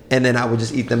eggs. And then I would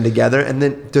just eat them together. And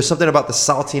then there's something about the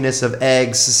saltiness of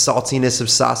eggs, the saltiness of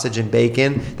sausage and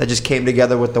bacon that just came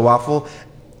together with the waffle.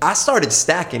 I started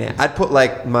stacking it. I'd put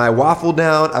like my waffle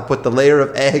down. I put the layer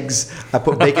of eggs. I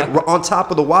put bacon on top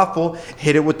of the waffle,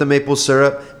 hit it with the maple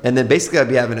syrup. And then basically I'd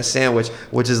be having a sandwich,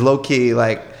 which is low key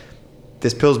like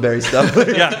this Pillsbury stuff.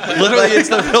 Yeah, literally it's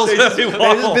the Pillsbury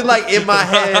waffle. They've just been like in my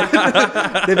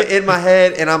head. They've been in my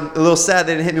head, and I'm a little sad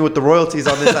they didn't hit me with the royalties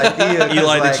on this idea.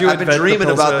 Eli, like, did you I've been invent the dreaming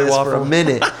about Pillsbury this for waffle? a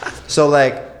minute. So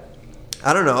like,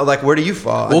 I don't know. Like, where do you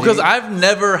fall? Well, because I've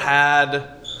never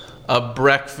had a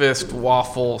breakfast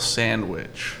waffle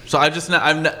sandwich. So I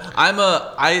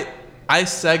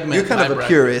segment. You're kind of a breakfast.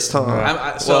 purist,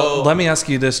 huh? Well, let me ask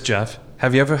you this, Jeff.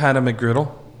 Have you ever had a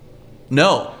McGriddle?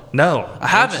 No. No. I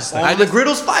haven't. The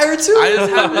griddle's fire too. I just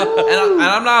haven't, and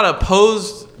I'm not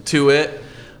opposed to it,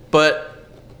 but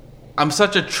I'm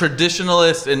such a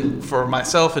traditionalist for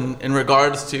myself in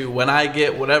regards to when I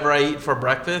get whatever I eat for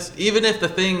breakfast, even if the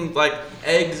thing like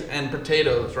eggs and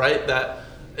potatoes, right, that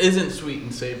isn't sweet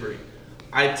and savory,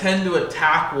 I tend to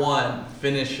attack one,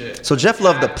 finish it. So Jeff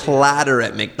loved the platter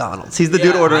at McDonald's. He's the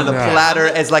dude Yeah, ordering the platter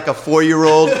as like a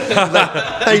 4-year-old. Like,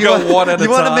 hey, you want a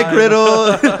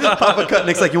McGriddle? Papa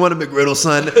Cutnick's like, you want a McGriddle,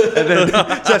 son? And then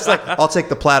Jeff's like, I'll take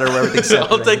the platter where everything's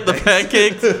separate. I'll take the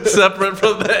pancakes separate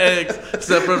from the eggs,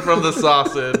 separate from the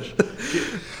sausage.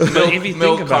 But if you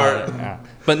think about it,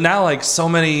 but now like so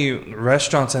many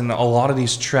restaurants and a lot of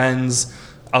these trends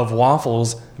of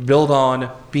waffles build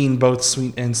on being both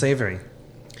sweet and savory.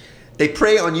 they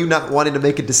prey on you not wanting to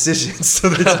make a decision. So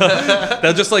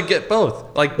They'll just like get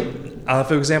both. Like,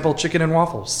 for example, chicken and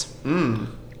waffles.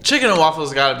 Chicken and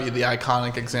waffles got to be the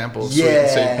iconic example of Yeah. sweet and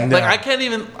savory. Like Yeah.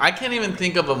 I can't even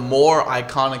think of a more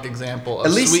iconic example of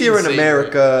at least sweet here and in savory.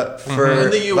 America, for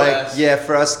In the US.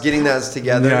 for us getting that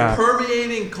together. Yeah.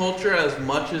 Permeating culture as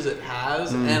much as it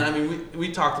has, and I mean,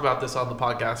 we talked about this on the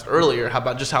podcast earlier. How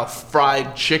about just how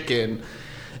fried chicken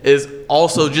is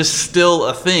also just still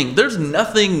a thing. There's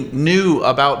nothing new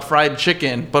about fried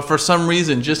chicken, but for some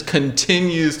reason just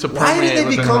continues to permeate. Why did they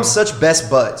within become them. such best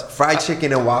buds? Fried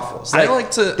chicken and waffles. I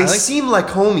like to- They I like- seem like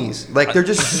homies. Like they're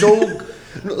just so.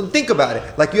 Think about it.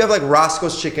 Like you have like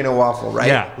Roscoe's Chicken and Waffle, right?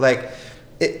 Yeah. Like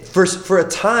for a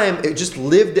time, it just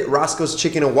lived at Roscoe's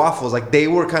Chicken and Waffles. Like they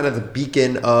were kind of the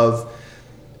beacon of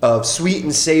sweet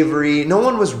and savory. No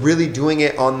one was really doing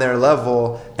it on their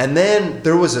level. And then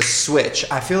there was a switch.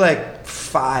 I feel like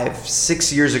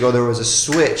 5-6 years ago, there was a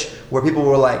switch where people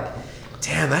were like,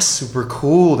 damn, that's super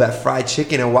cool that fried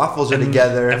chicken and waffles are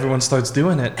together. Everyone starts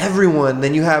doing it. Everyone.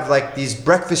 Then you have like these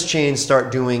breakfast chains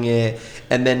start doing it.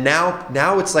 And then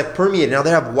now it's like permeated. Now they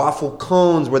have waffle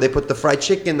cones where they put the fried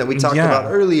chicken that we talked Yeah.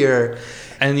 about earlier.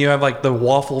 And you have like the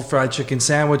waffle fried chicken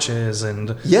sandwiches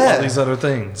and Yeah. all these other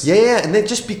things. Yeah, and they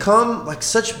just become like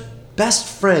such best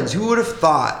friends. Who would have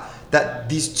thought that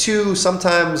these two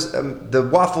sometimes the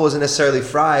waffle isn't necessarily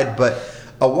fried, but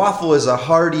a waffle is a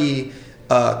hearty,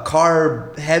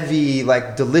 carb heavy,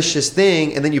 like delicious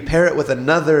thing, and then you pair it with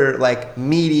another like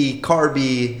meaty,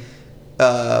 carby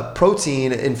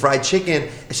protein in fried chicken.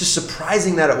 It's just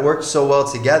surprising that it worked so well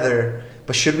together.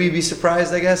 But should we be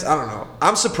surprised? I guess I don't know.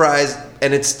 I'm surprised,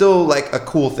 and it's still like a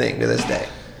cool thing to this day.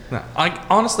 No, I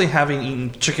honestly haven't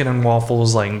eaten chicken and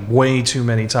waffles like way too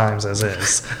many times as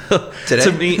is. Today?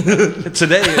 To me,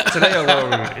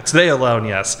 today alone,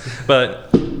 yes.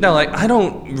 But no, like I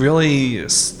don't really.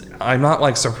 I'm not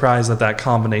like surprised that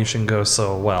combination goes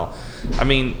so well. I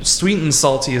mean, sweet and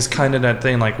salty is kind of that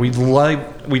thing. Like we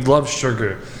love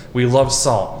sugar, we love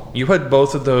salt. You put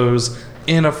both of those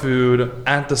in a food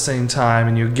at the same time,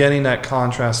 and you're getting that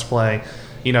contrast play.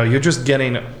 You know, you're just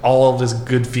getting all of this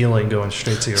good feeling going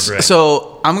straight to your brain.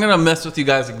 So I'm gonna mess with you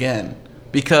guys again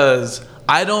because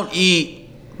I don't eat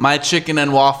my chicken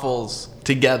and waffles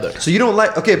together. So you don't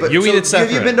like but You so eat it have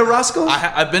you separate. been to Roscoe's?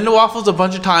 I've been to Waffles a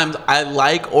bunch of times. I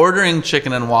like ordering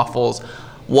chicken and waffles.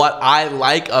 What I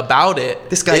like about it,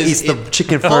 This guy is eats the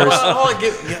chicken Hold first. on,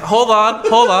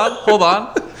 hold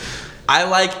on. I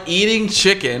like eating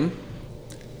chicken,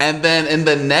 and then in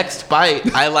the next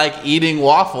bite, I like eating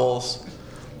waffles.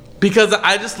 Because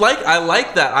I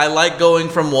like that. I like going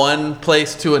from one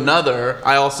place to another.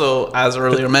 I also, as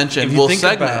earlier mentioned, If you will think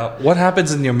segment. about what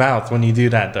happens in your mouth when you do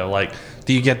that, though, like,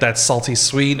 do you get that salty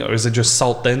sweet, or is it just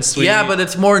salt then sweet? Yeah, but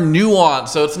it's more nuanced.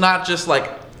 So it's not just like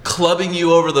clubbing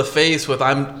you over the face with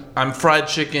I'm fried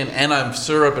chicken and I'm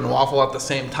syrup and waffle at the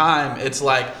same time. It's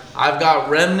like I've got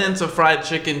remnants of fried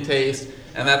chicken taste,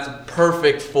 and that's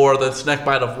perfect for the next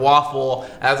bite of waffle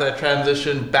as I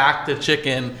transition back to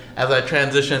chicken, as I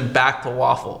transition back to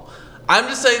waffle. I'm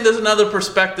just saying there's another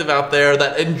perspective out there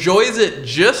that enjoys it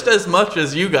just as much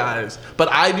as you guys, but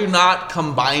I do not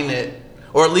combine it,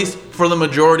 or at least for the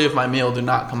majority of my meal, do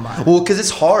not combine it. Well, because it's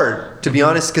hard, to be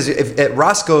honest, because at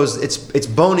Roscoe's, it's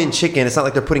bone-in chicken. It's not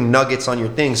like they're putting nuggets on your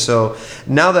thing. So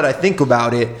now that I think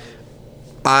about it,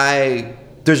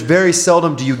 there's very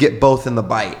seldom do you get both in the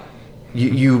bite.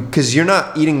 Because you're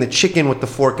not eating the chicken with the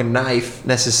fork and knife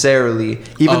necessarily,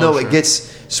 even though sure. it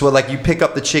gets, so like you pick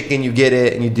up the chicken, you get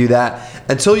it, and you do that,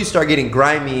 until you start getting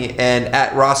grimy, and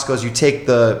at Roscoe's, you take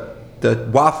the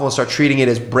waffle and start treating it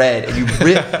as bread, and you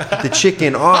rip the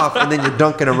chicken off, and then you're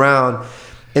dunking around.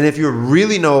 And if you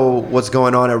really know what's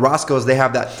going on at Roscoe's, they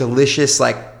have that delicious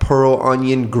like pearl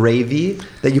onion gravy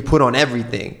that you put on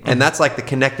everything. And that's like the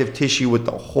connective tissue with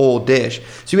the whole dish.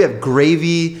 So you have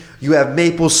gravy, you have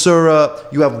maple syrup,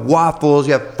 you have waffles,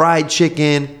 you have fried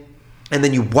chicken, and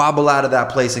then you wobble out of that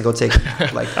place and go take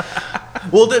like...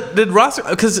 Well, did Roscoe?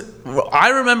 Because I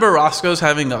remember Roscoe's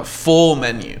having a full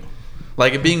menu,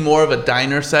 like it being more of a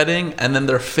diner setting, and then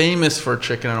they're famous for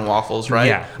chicken and waffles, right?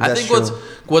 Yeah, I that's think true.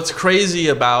 what's crazy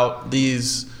about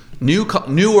these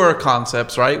newer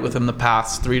concepts, right, within the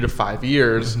past 3 to 5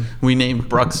 years, we named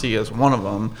Bruxy as one of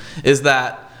them, is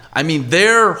that I mean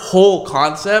their whole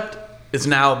concept is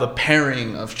now the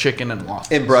pairing of chicken and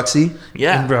waffles. In Bruxy?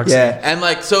 Yeah. In Bruxy. Yeah. And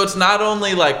like, so it's not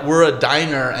only like we're a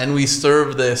diner and we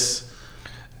serve this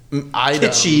item.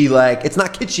 Kitschy, like, it's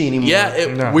not kitschy anymore.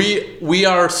 Yeah, No. we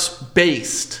are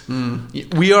spaced.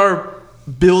 We are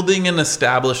building an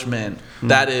establishment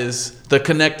that is the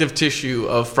connective tissue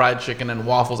of fried chicken and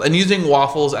waffles, and using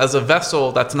waffles as a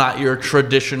vessel that's not your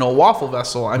traditional waffle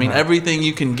vessel. I mean, everything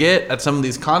you can get at some of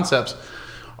these concepts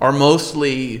are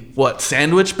mostly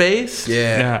sandwich based.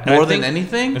 Yeah. and More I than think-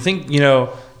 anything. I think,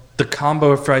 the combo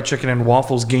of fried chicken and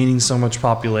waffles gaining so much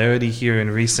popularity here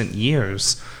in recent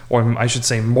years, or I should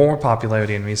say more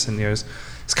popularity in recent years,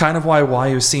 it's kind of why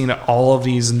you're seeing all of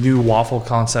these new waffle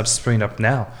concepts spring up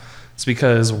now. It's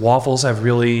because waffles have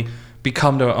really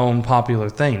become their own popular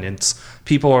thing.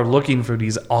 People are looking for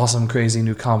these awesome, crazy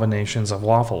new combinations of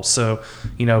waffles. So,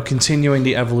 continuing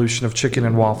the evolution of chicken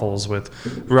and waffles with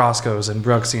Roscoe's and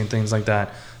Bruxy and things like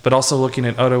that, but also looking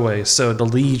at other ways. So the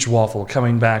Liege waffle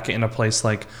coming back in a place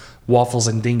like Waffles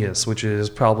and Dingus, which is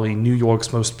probably New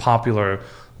York's most popular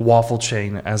waffle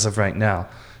chain as of right now.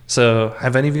 So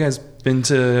have any of you guys been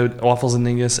to Waffles and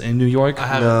Dingus in New York?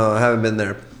 No, I haven't been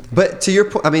there. But to your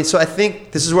point, so I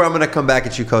think this is where I'm going to come back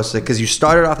at you, Costa, because you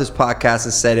started off this podcast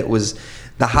and said it was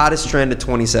the hottest trend of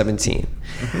 2017.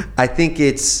 I think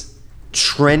it's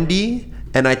trendy,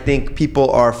 and I think people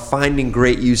are finding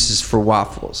great uses for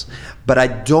waffles. But I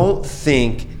don't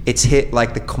think it's hit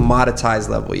like the commoditized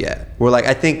level yet.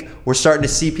 I think we're starting to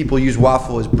see people use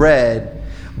waffle as bread,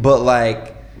 but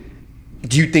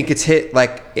do you think it's hit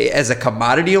as a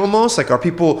commodity almost? Are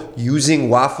people using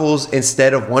waffles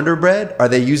instead of Wonder Bread? Are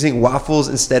they using waffles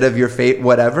instead of your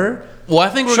whatever? Well, I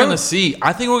think we're Sure. going to see.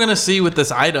 I think we're going to see with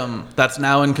this item that's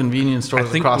now in convenience stores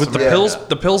I think across with the America.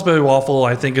 the Pillsbury waffle,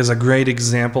 I think is a great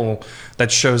example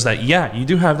that shows that you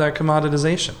do have that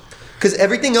commoditization. Because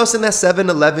everything else in that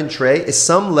 7-Eleven tray is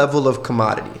some level of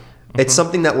commodity. It's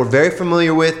something that we're very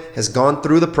familiar with, has gone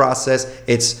through the process.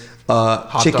 It's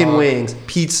chicken dog. wings,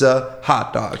 pizza,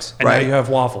 hot dogs, And right? now you have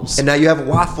waffles. And now you have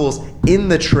waffles in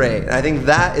the tray. And I think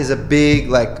that is a big,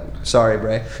 sorry,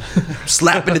 Bray,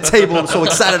 slapping the table. I'm so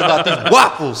excited about these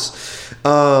waffles.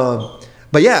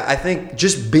 But yeah, I think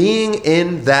just being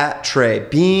in that tray,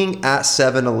 being at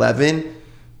 7-Eleven,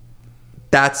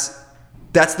 that's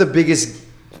the biggest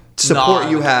support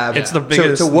you have. It's the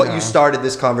biggest, to what yeah. you started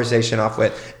this conversation off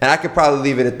with. And I could probably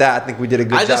leave it at that. I think we did a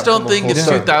good job. I just don't coming think full it's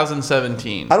circle.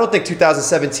 2017. I don't think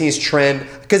 2017's trend,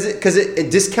 because it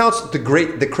discounts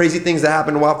the crazy things that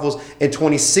happened to waffles in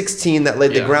 2016 that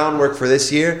laid the groundwork for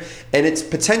this year, and it's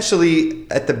potentially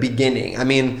at the beginning. I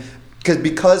mean,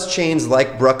 because chains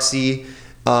like Bruxy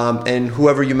and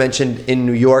whoever you mentioned in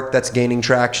New York that's gaining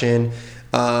traction,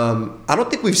 I don't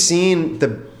think we've seen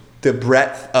the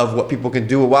breadth of what people can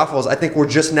do with waffles. I think we're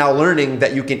just now learning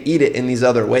that you can eat it in these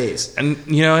other ways. And,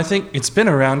 I think it's been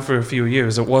around for a few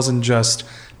years. It wasn't just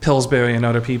Pillsbury and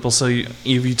other people. So if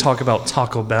you talk about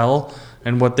Taco Bell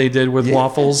and what they did with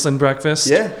waffles and breakfast.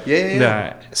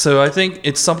 Yeah. So I think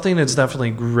it's something that's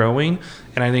definitely growing.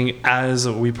 And I think as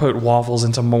we put waffles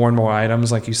into more and more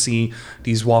items, like you see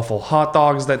these waffle hot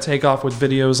dogs that take off with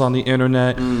videos on the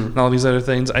internet and all these other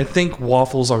things, I think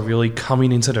waffles are really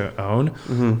coming into their own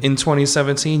in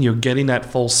 2017. You're getting that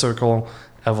full circle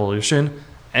evolution.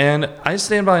 And I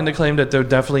stand behind the claim that they're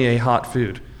definitely a hot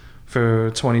food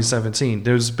for 2017.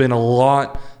 There's been a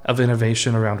lot of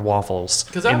innovation around waffles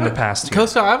in the past year.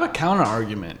 Costa, I have a counter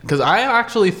argument because I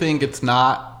actually think it's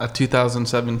not a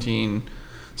 2017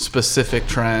 specific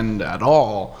trend at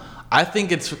all. I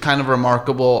think it's kind of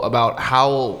remarkable about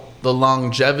how the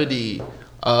longevity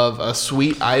of a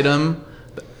sweet item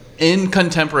in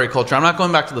contemporary culture. I'm not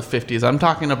going back to the 50s. I'm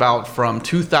talking about from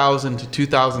 2000 to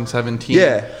 2017.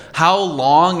 Yeah. How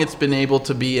long it's been able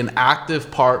to be an active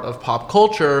part of pop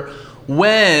culture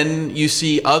when you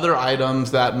see other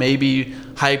items that maybe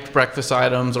hyped breakfast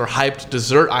items or hyped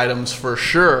dessert items for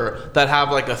sure that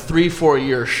have like a 3-4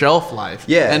 year shelf life.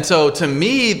 Yeah. And so to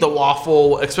me, the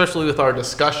waffle, especially with our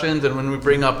discussions and when we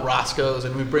bring up Roscoe's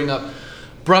and we bring up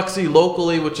Bruxy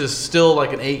locally, which is still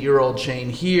like an 8-year-old chain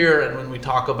here, and when we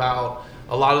talk about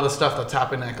a lot of the stuff that's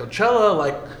happening at Coachella,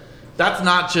 like that's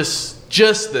not just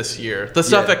this year. The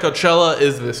stuff at Coachella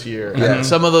is this year. Yeah. And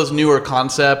some of those newer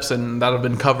concepts and that have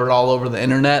been covered all over the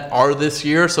internet are this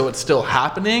year, so it's still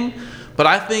happening. But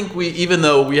I think even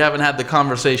though we haven't had the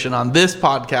conversation on this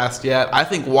podcast yet, I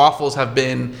think waffles have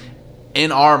been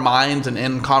in our minds and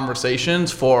in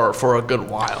conversations for a good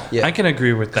while. Yeah. I can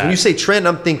agree with that. When you say trend,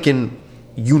 I'm thinking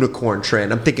unicorn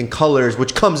trend. I'm thinking colors,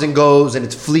 which comes and goes and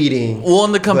it's fleeting. Well,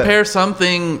 and to compare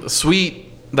something sweet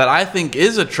that I think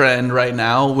is a trend right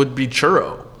now would be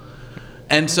churro.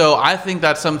 And so I think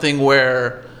that's something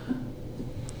where,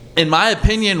 in my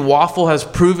opinion, waffle has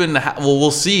proven to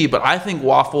we'll see, but I think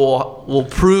waffle will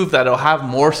prove that it'll have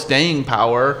more staying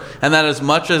power, and that as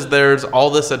much as there's all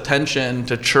this attention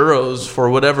to churros for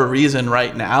whatever reason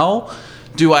right now,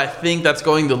 Do I think that's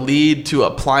going to lead to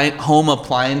home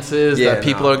appliances Yeah, that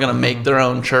people no. are going to make their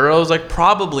own churros? Like,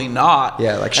 probably not.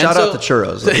 Yeah, like And shout out to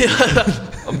churros.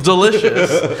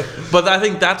 Delicious. But I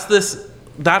think that's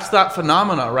that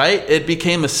phenomena, right? It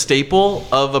became a staple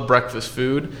of a breakfast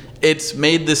food. It's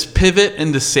made this pivot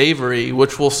into savory,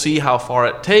 which we'll see how far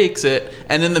it takes it.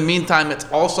 And in the meantime, it's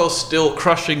also still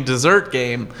crushing dessert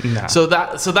game. No. So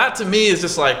that to me is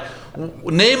just like,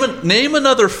 name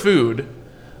another food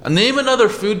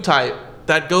type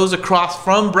that goes across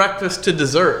from breakfast to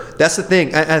dessert. That's the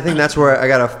thing. I think that's where I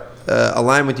gotta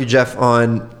align with you, Jeff,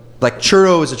 on like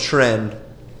churro is a trend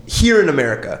here in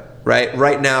America, right?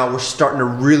 Right now, we're starting to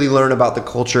really learn about the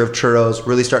culture of churros,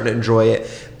 really starting to enjoy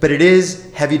it. But it is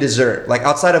heavy dessert. Like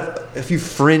outside of a few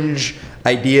fringe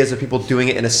ideas of people doing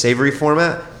it in a savory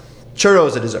format, churro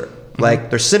is a dessert. Mm-hmm. Like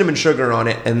there's cinnamon sugar on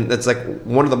it, and that's like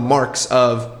one of the marks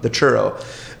of the churro.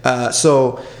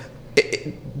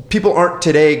 People aren't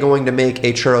today going to make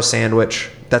a churro sandwich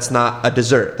that's not a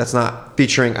dessert, that's not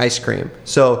featuring ice cream.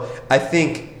 So I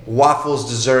think waffles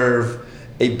deserve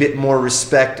a bit more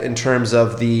respect in terms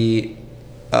of the,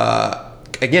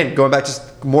 again, going back to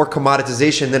more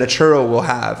commoditization than a churro will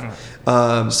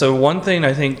have. So one thing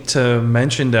I think to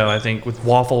mention, though, I think with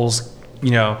waffles,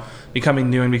 becoming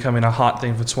new and becoming a hot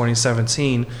thing for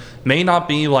 2017, may not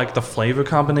be like the flavor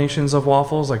combinations of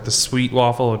waffles, like the sweet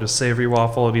waffle or the savory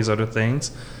waffle or these other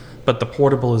things, but the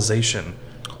portabilization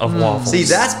of waffles. See,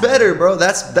 that's better, bro.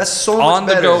 That's so much On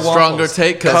the better. go waffles. Stronger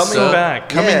take, Coming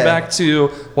Yeah. back to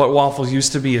what waffles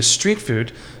used to be as street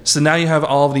food. So now you have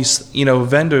all of these,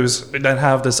 vendors that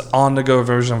have this on the go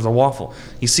version of the waffle.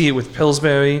 You see it with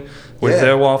Pillsbury, with Yeah.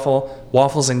 their waffle,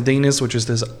 Waffles and Dina's, which is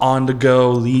this on the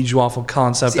go Liege waffle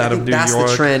concept See, I out of think New that's the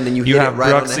York. trend, and you hit have it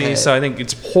right on the Bruxy, head. so I think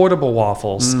it's portable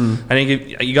waffles. I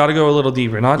think you got to go a little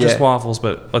deeper, not just Yeah. waffles,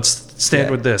 but let's stand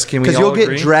Yeah. with this. Can we Because all you'll get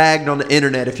agree? dragged on the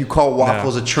internet if you call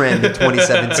waffles a trend in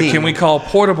 2017. Can we call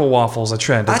portable waffles a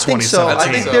trend in I think so. 2017?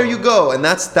 I think so. there you go, and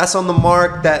that's on the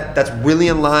mark. That's really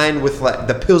in line with like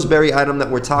the Pillsbury item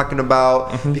that we're talking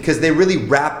about, because they really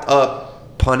wrapped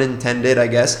up, pun intended, I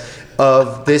guess,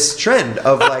 of this trend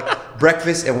of like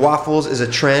breakfast and waffles is a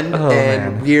trend,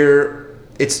 and man.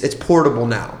 it's portable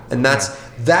now, and that's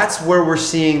where we're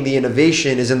seeing the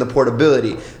innovation is in the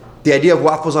portability. The idea of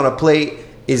waffles on a plate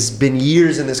has been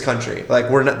years in this country.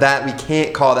 Like we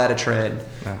can't call that a trend.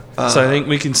 So I think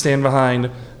we can stand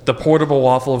behind the portable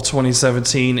waffle of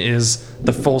 2017 is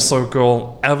the full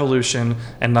circle evolution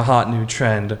and the hot new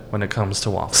trend when it comes to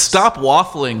waffles. Stop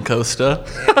waffling, Costa.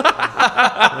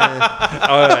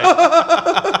 All right.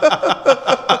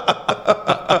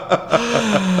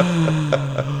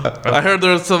 I heard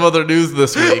there was some other news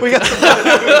this week. We got some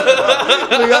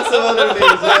other news.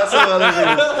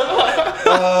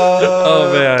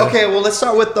 Oh man. Okay, well, let's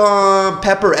start with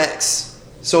Pepper X.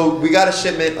 So we got a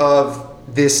shipment of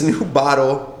this new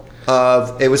bottle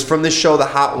of. It was from this show, The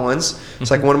Hot Ones.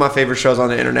 It's like one of my favorite shows on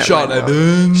the internet. Sean right now.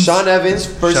 Evans. Sean Evans,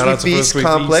 First Shout out Week to Feast First Week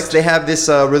Complex. Feast. They have this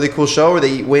really cool show where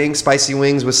they eat wings, spicy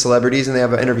wings with celebrities, and they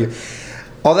have an interview.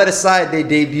 All that aside, they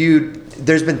debuted.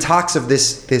 There's been talks of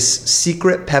this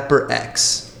secret Pepper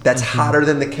X that's hotter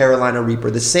than the Carolina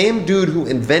Reaper. The same dude who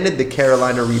invented the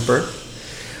Carolina Reaper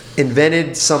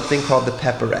invented something called the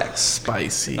Pepper X.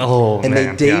 Spicy. Oh And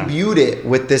man. they yeah. debuted it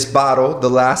with this bottle, The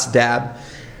Last Dab.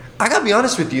 I gotta be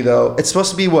honest with you though, it's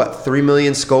supposed to be what, 3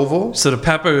 million Scoville? So the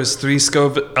pepper is 3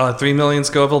 million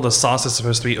Scoville. The sauce is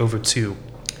supposed to be over 2.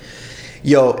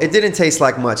 Yo, it didn't taste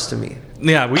like much to me.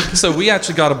 Yeah, we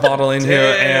actually got a bottle in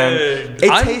here, and It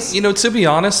tastes- to be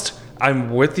honest,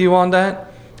 I'm with you on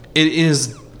that. It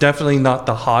is definitely not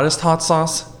the hottest hot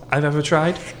sauce I've ever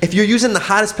tried. If you're using the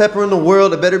hottest pepper in the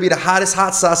world, it better be the hottest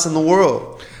hot sauce in the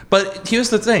world. But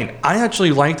here's the thing. I actually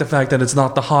like the fact that it's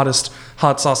not the hottest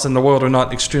hot sauce in the world or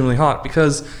not extremely hot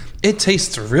because it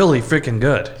tastes really freaking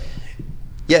good.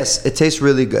 Yes, it tastes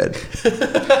really good.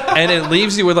 And it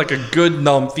leaves you with like a good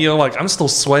numb feel. Like I'm still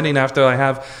sweating after I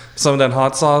have some of that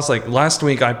hot sauce. Like last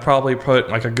week I probably put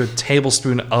like a good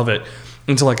tablespoon of it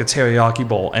into like a teriyaki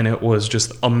bowl and it was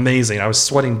just amazing. I was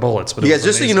sweating bullets. But You it guys, was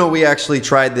just so you amazing. know, we actually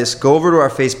tried this. Go over to our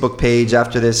Facebook page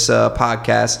after this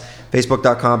podcast,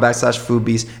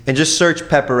 facebook.com/foodbeast, and just search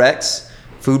Pepper X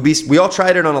Food Beast. We all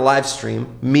tried it on a live stream.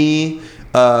 Me,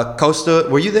 Costa,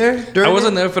 were you there during I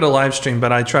wasn't it? there for the live stream,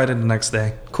 but I tried it the next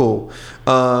day. Cool.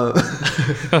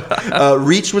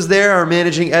 Reach was there, our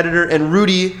managing editor, and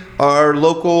Rudy, our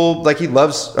local, like he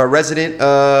loves, our resident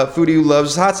foodie who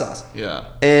loves hot sauce. Yeah.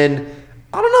 And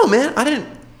I don't know, man.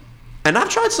 I've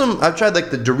tried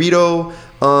like the Dorito,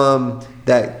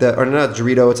 or not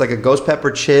Dorito, it's like a ghost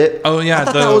pepper chip. Oh yeah, I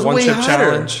thought the that was one way chip hotter.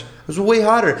 challenge. It was way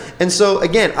hotter. And so,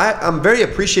 again, I'm very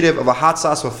appreciative of a hot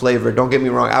sauce with flavor. Don't get me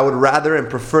wrong. I would rather and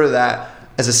prefer that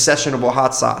as a sessionable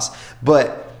hot sauce.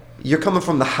 But you're coming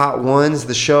from the Hot Ones,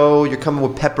 the show. You're coming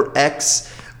with Pepper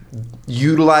X,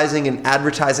 utilizing and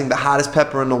advertising the hottest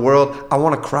pepper in the world. I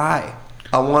want to cry.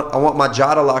 I want my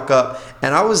jaw to lock up.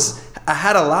 And I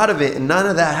had a lot of it, and none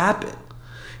of that happened.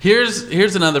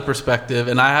 Here's another perspective,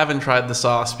 and I haven't tried the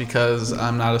sauce because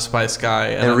I'm not a spice guy,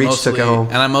 and Reach took it home.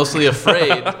 And I'm mostly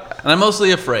afraid.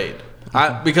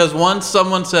 Because once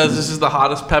someone says this is the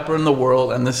hottest pepper in the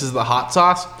world and this is the hot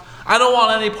sauce, I don't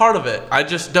want any part of it. I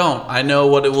just don't. I know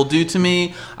what it will do to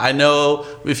me. I know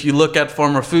if you look at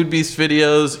former Food Beast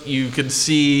videos, you can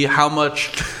see how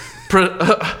much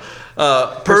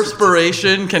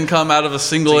perspiration can come out of a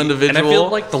single individual. And I feel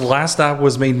like the last app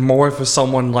was made more for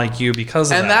someone like you because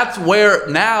of that. And that's where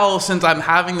now, since I'm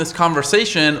having this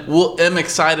conversation, I'm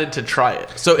excited to try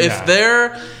it. So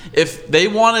if they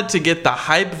wanted to get the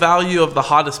hype value of the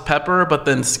hottest pepper, but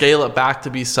then scale it back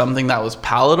to be something that was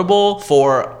palatable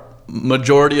for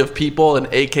majority of people and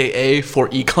AKA for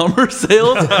e-commerce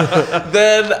sales,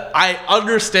 then I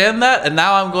understand that, and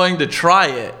now I'm going to try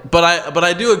it. But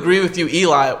I do agree with you,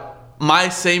 Eli. My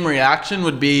same reaction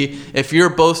would be if you're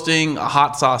boasting a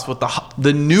hot sauce with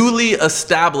the newly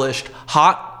established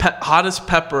hottest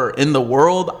pepper in the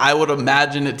world, I would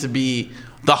imagine it to be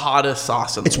the hottest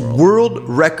sauce in the world. It's world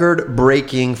record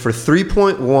breaking for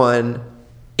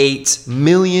 3.18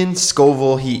 million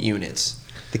Scoville heat units.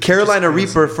 The Carolina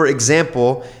Reaper, for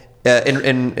example,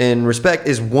 in respect,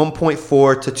 is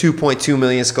 1.4 to 2.2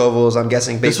 million Scovilles, I'm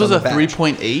guessing, based on the batch. This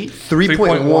was a 3.8?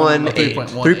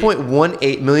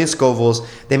 3.18 million Scovilles.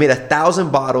 They made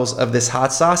 1,000 bottles of this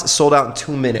hot sauce. It sold out in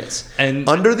 2 minutes. And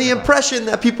under the impression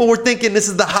that people were thinking this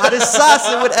is the hottest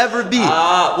sauce it would ever be.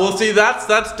 Well, see,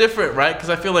 that's different, right? Because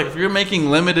I feel like if you're making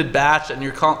limited batch and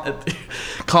you're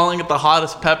calling it the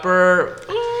hottest pepper...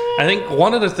 I think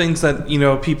one of the things that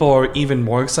people are even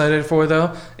more excited for,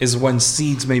 though, is when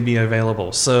seeds may be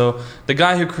available. So the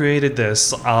guy who created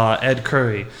this, Ed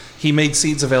Curry, he made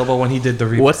seeds available when he did the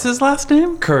Reaper. What's his last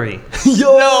name? Curry.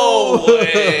 Yo! No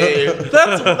way!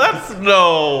 That's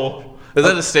no. Is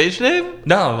that a stage name?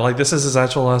 No, this is his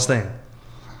actual last name.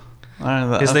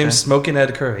 His name's Smokin'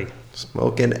 Ed Curry.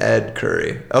 Smokin' Ed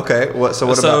Curry. Okay. So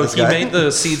what about this guy? So he made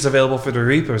the seeds available for the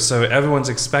Reaper. So everyone's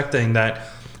expecting that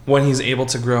when he's able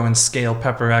to grow and scale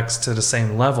Pepper X to the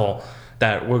same level,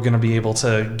 that we're going to be able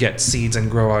to get seeds and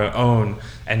grow our own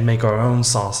and make our own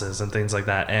sauces and things like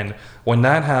that. And when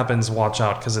that happens, watch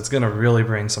out, because it's going to really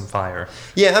bring some fire.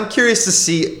 Yeah, I'm curious to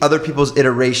see other people's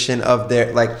iteration of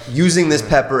their, using this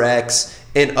Pepper X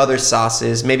in other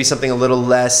sauces, maybe something a little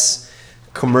less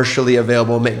commercially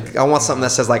available. I want something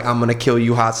that says, I'm going to kill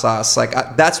you hot sauce.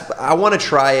 I want to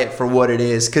try it for what it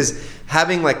is, because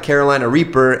having Carolina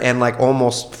Reaper and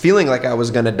almost feeling like I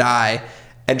was going to die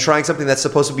and trying something that's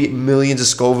supposed to be millions of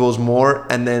Scovilles more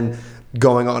and then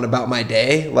going on about my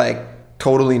day,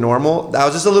 totally normal. I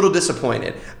was just a little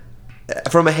disappointed.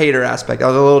 From a hater aspect, I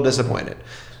was a little disappointed.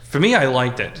 For me, I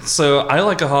liked it. So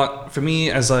for me,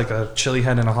 as a chili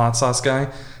head and a hot sauce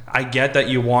guy, I get that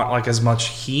you want as much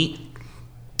heat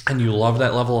and you love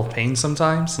that level of pain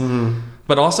sometimes. Mm-hmm.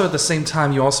 But also at the same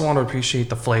time, you also want to appreciate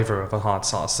the flavor of a hot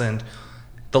sauce. And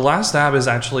the Last Dab is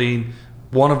actually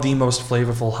one of the most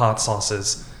flavorful hot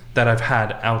sauces that I've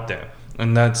had out there.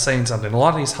 And that's saying something. A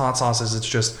lot of these hot sauces, it's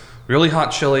just really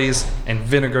hot chilies and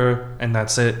vinegar, and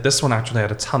that's it. This one actually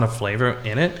had a ton of flavor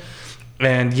in it.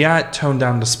 And yeah, it toned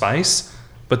down the spice,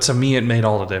 but to me, it made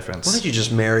all the difference. Why don't you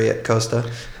just marry it,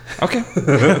 Costa? Okay.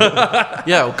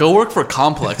 Yeah, go work for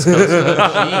Complex,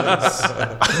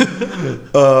 Costa.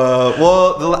 Jeez.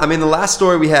 The last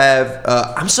story we have,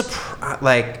 I'm surprised.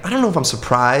 I don't know if I'm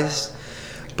surprised,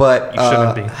 but you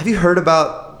shouldn't be. Have you heard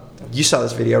about? You saw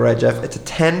this video, right, Jeff? It's a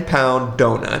 10-pound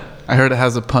donut. I heard it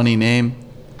has a punny name.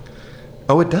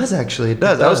 Oh, it does actually. It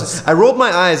does. I rolled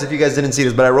my eyes if you guys didn't see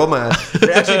this, but I rolled my eyes. It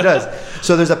actually does.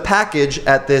 So there's a package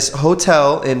at this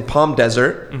hotel in Palm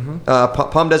Desert,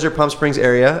 Palm Desert, Palm Springs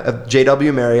area of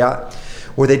JW Marriott,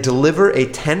 where they deliver a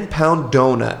 10-pound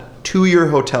donut to your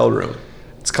hotel room.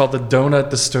 It's called the Donut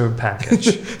Disturb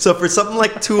package. So for something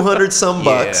like 200 some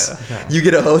bucks, you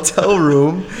get a hotel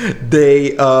room.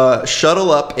 They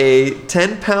shuttle up a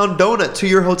 10-pound donut to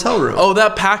your hotel room. Oh,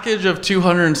 that package of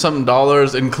 $200 and something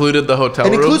included the hotel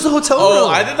room? It includes the hotel room. Oh,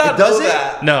 I did not know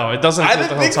that. No, it doesn't include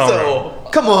the hotel room.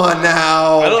 Come on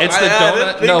now. It's the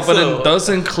donut. No, but it does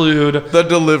include the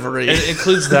delivery. It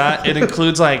includes that. It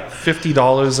includes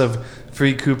 $50 of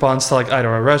free coupons to like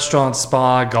either a restaurant,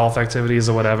 spa, golf activities,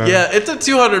 or whatever. Yeah, it's a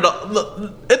 $200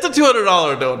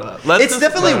 donut. It's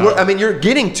definitely I mean, you're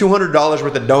getting $200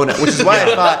 worth of donut, which is why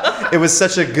I thought it was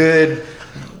such a good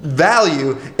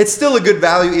value. It's still a good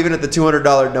value even at the $200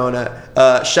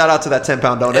 donut. Shout out to that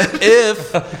 10-pound donut.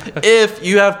 if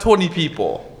you have 20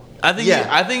 people. I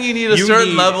think you need a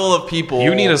certain level of people.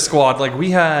 You need a squad. Like we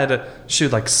had,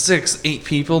 like 6-8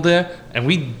 people there, and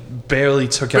we barely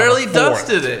took out a fourth.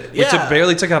 Dusted it. Yeah.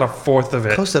 Barely took out a fourth of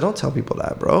it. Costa, don't tell people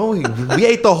that, bro. We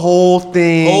ate the whole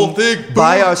thing.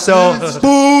 By Food ourselves.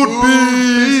 Food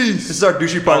beast. This is our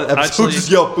douchey part of the episode. Actually- Just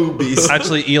yell food beast.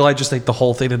 Actually, Eli just ate the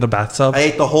whole thing in the bathtub. I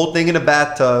ate the whole thing in a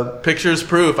bathtub. Pictures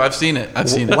proof. I've seen it.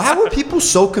 Why were people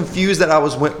so confused that I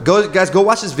was guys, go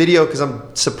watch this video because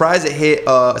I'm surprised it hit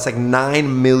it's like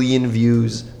 9 million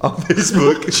views on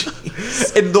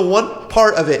Facebook. And the one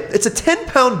part of it, it's a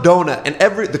 10-pound donut, and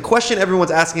the question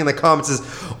everyone's asking in the comments is,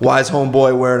 why is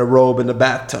homeboy wearing a robe in the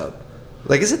bathtub?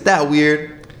 Like, is it that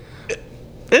weird?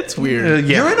 It's weird.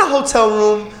 Yeah. You're in a hotel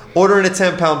room ordering a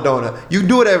 10-pound donut. You can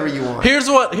do whatever you want. Here's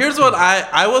what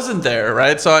I wasn't there,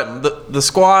 right? So the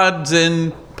squad's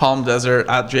in Palm Desert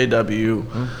at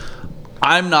JW.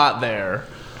 I'm not there.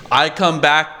 I come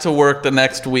back to work the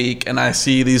next week and I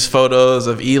see these photos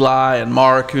of Eli and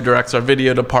Mark, who directs our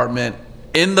video department,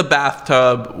 in the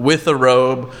bathtub with a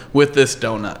robe with this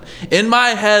donut. In my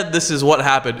head, this is what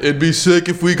happened. It'd be sick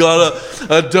if we got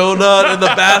a donut in the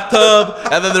bathtub.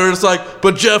 And then they're just like,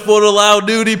 but Jeff won't allow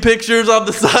nudie pictures on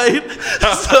the site.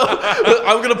 So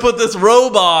I'm going to put this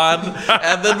robe on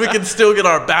and then we can still get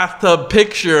our bathtub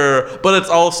picture, but it's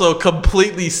also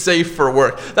completely safe for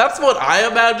work. That's what I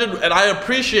imagined, and I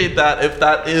appreciate that if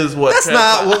that is what. That's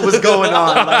not what was going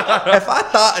on. Like, if I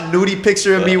thought a nudie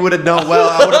picture of me would have done well,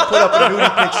 I would have put up a nudie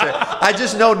picture. I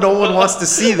just know no one wants to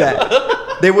see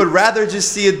that. They would rather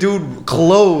just see a dude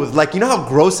clothed. Like, you know how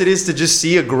gross it is to just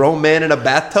see a grown man in a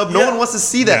bathtub? No one wants to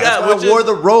see that. That's why I wore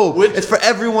the robe. It's for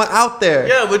everyone out there.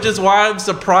 Yeah, which is why I'm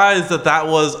surprised that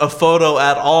was a photo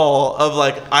at all of,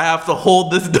 like, I have to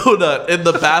hold this donut in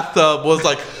the bathtub was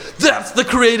like, that's the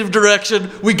creative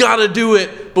direction. We gotta do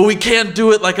it, but we can't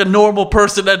do it like a normal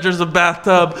person enters a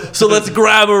bathtub. So let's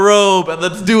grab a robe and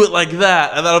let's do it like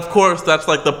that. And then, of course, that's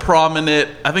like the prominent,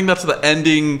 I think that's the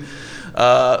ending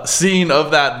scene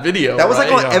of that video. That was right?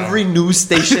 like on every news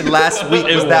station last week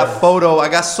was that photo. I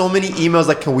got so many emails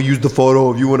like, can we use the photo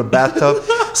of you in a bathtub?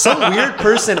 Some weird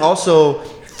person also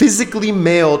physically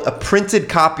mailed a printed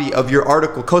copy of your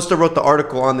article. Costa wrote the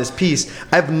article on this piece.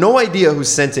 I have no idea who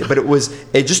sent it, but it was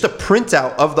just a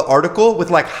printout of the article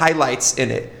with like highlights in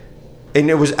it.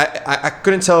 And it was, I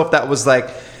couldn't tell if that was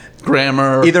like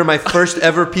grammar, either my first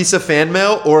ever piece of fan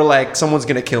mail or like someone's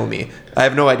gonna kill me. I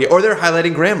have no idea. Or they're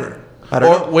highlighting grammar. I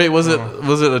don't know. Wait, was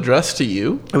it addressed to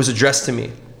you? It was addressed to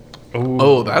me.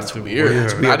 Oh, that's weird.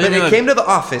 That's weird. But it came to the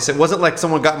office. It wasn't like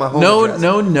someone got my home address.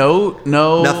 No.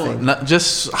 Nothing.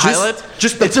 Just highlights.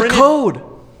 Just it's printed. A code.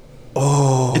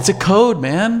 Oh, it's a code,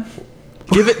 man.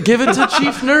 Give it to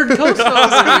Chief Nerd Costa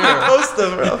over here.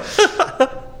 Costa,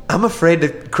 bro. I'm afraid to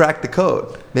crack the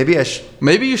code. Maybe I should.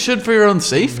 Maybe you should for your own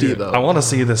safety, though. I want to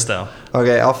see this though.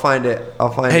 Okay, I'll find it.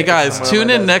 Hey guys, tune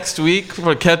in next week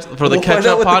for the Catch Up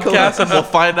podcast, and we'll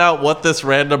find out what this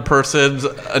random person's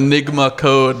Enigma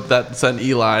code that sent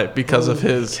Eli because of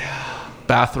his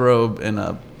bathrobe in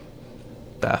a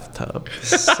bathtub.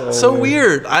 So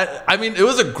weird. I mean, it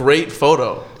was a great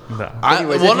photo. No.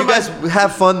 Anyways, if you guys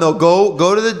have fun though,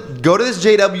 go to this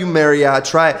JW Marriott,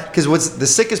 try it, because what's the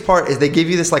sickest part is they give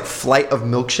you this like flight of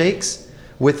milkshakes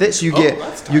with it. So you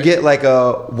get like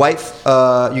a white,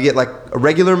 you get like a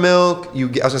regular milk. I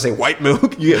was gonna say white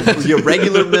milk. You get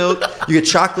regular milk. You get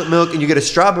chocolate milk, and you get a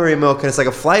strawberry milk, and it's like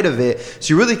a flight of it.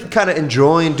 So you really can kind of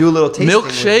enjoy and do a little tasting.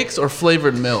 Milkshakes or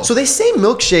flavored milk? So they say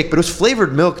milkshake, but it was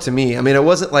flavored milk to me. I mean, it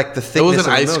wasn't like the thickness. It wasn't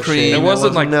of ice milkshake. cream. It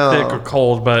wasn't like thick or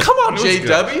cold, but come on,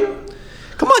 JW.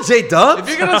 Come on, J-Dub. If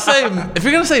you're gonna say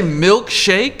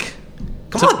milkshake.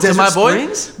 Come on, Desert my boy,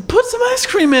 Springs. Put some ice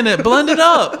cream in it, blend it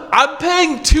up. I'm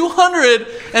paying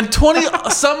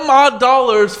 $220 some odd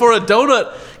dollars for a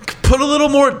donut. Put a little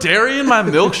more dairy in my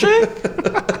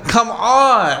milkshake? Come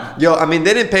on. Yo, I mean,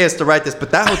 they didn't pay us to write this,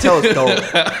 but that hotel is dope.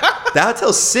 That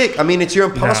hotel's sick. I mean, you're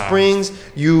in Palm Springs.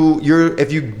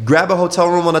 If you grab a hotel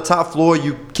room on the top floor,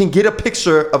 you can get a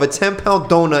picture of a 10-pound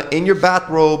donut in your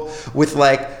bathrobe with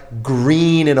like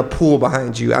green and a pool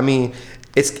behind you. I mean,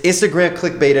 it's Instagram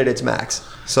clickbait at its max.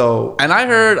 So, and I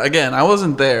heard, again, I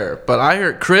wasn't there, but I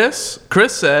heard Chris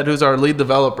said, who's our lead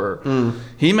developer,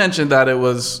 he mentioned that it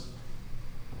was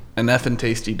an effing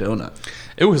tasty donut.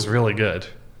 it was really good.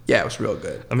 yeah, it was real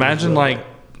good. Imagine like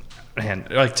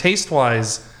taste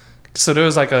wise, So there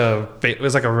was like it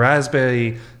was like a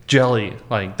raspberry jelly,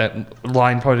 like that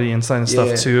line part of the inside and stuff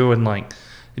Yeah. too, and like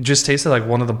it just tasted like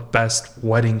one of the best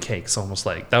wedding cakes, almost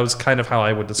like that was kind of how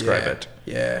I would describe it.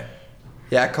 Yeah.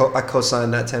 Yeah, I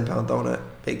co-signed that 10-pound donut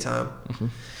big time.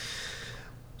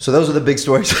 So those are the big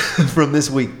stories from this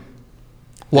week.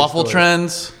 Waffle story.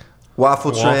 trends.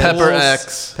 Waffle trends, Pepper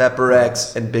X. Pepper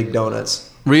X, and big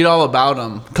donuts. Read all about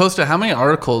them. Costa, how many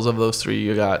articles of those three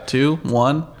you got? 2?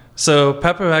 1? So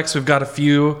Pepper X, we've got a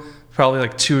few, probably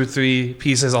like 2 or 3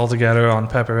 pieces altogether on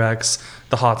Pepper X,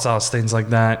 the hot sauce, things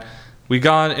like that. We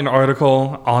got an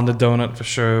article on the donut for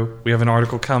sure. We have an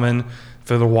article coming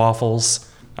for the waffles.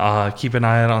 Keep an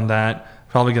eye out on that.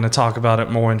 Probably going to talk about it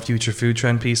more in future food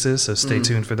trend pieces, so stay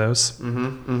tuned for those.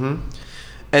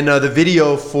 And the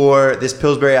video for this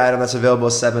Pillsbury item that's available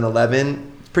at 7-Eleven,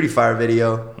 pretty fire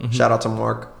video. Shout out to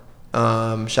Mark.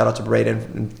 Shout out to Braden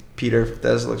and Peter.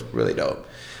 That looks really dope.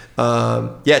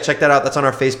 Yeah, check that out. That's on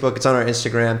our Facebook. It's on our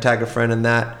Instagram. Tag a friend in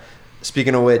that.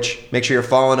 Speaking of which, make sure you're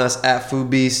following us at Food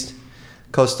Beast.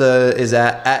 Costa is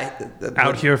at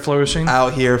Out Here Flourishing.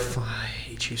 Out here. I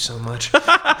hate you so much.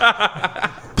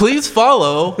 Please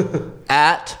follow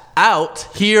at Out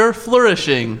Here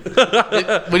Flourishing.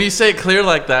 When you say it clear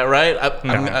like that, right?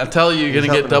 I tell you, you're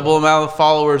going to get double amount of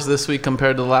followers this week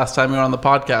compared to the last time you were on the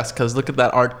podcast, because look at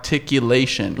that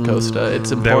articulation, Costa.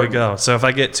 It's important. There we go. So if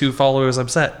I get 2 followers, I'm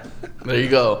set. There you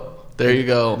go. There you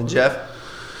go. And Jeff?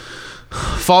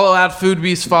 Follow at Food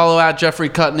Beast, follow at Jeffrey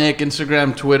Kutnick,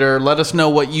 Instagram, Twitter. Let us know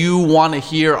what you want to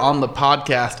hear on the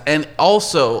podcast. And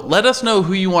also, let us know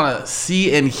who you want to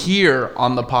see and hear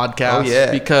on the podcast. Oh,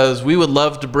 yeah. Because we would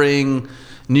love to bring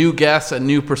new guests and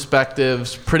new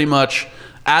perspectives pretty much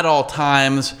at all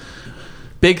times.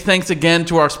 Big thanks again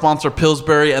to our sponsor,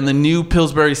 Pillsbury, and the new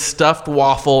Pillsbury Stuffed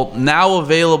Waffle, now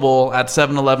available at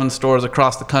 7-Eleven stores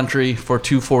across the country for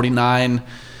 $2.49.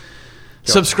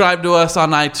 Subscribe to us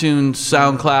on iTunes,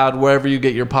 SoundCloud, wherever you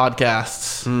get your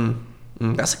podcasts.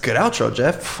 That's a good outro,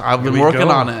 Jeff. I've been working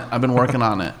on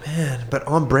it. Man, but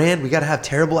on brand, we got to have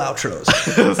terrible outros.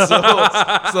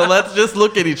 So let's just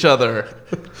look at each other.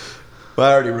 Well,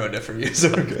 I already ruined it for you, so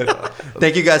we're good.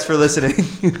 Thank you guys for listening.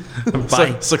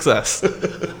 Bye. Success.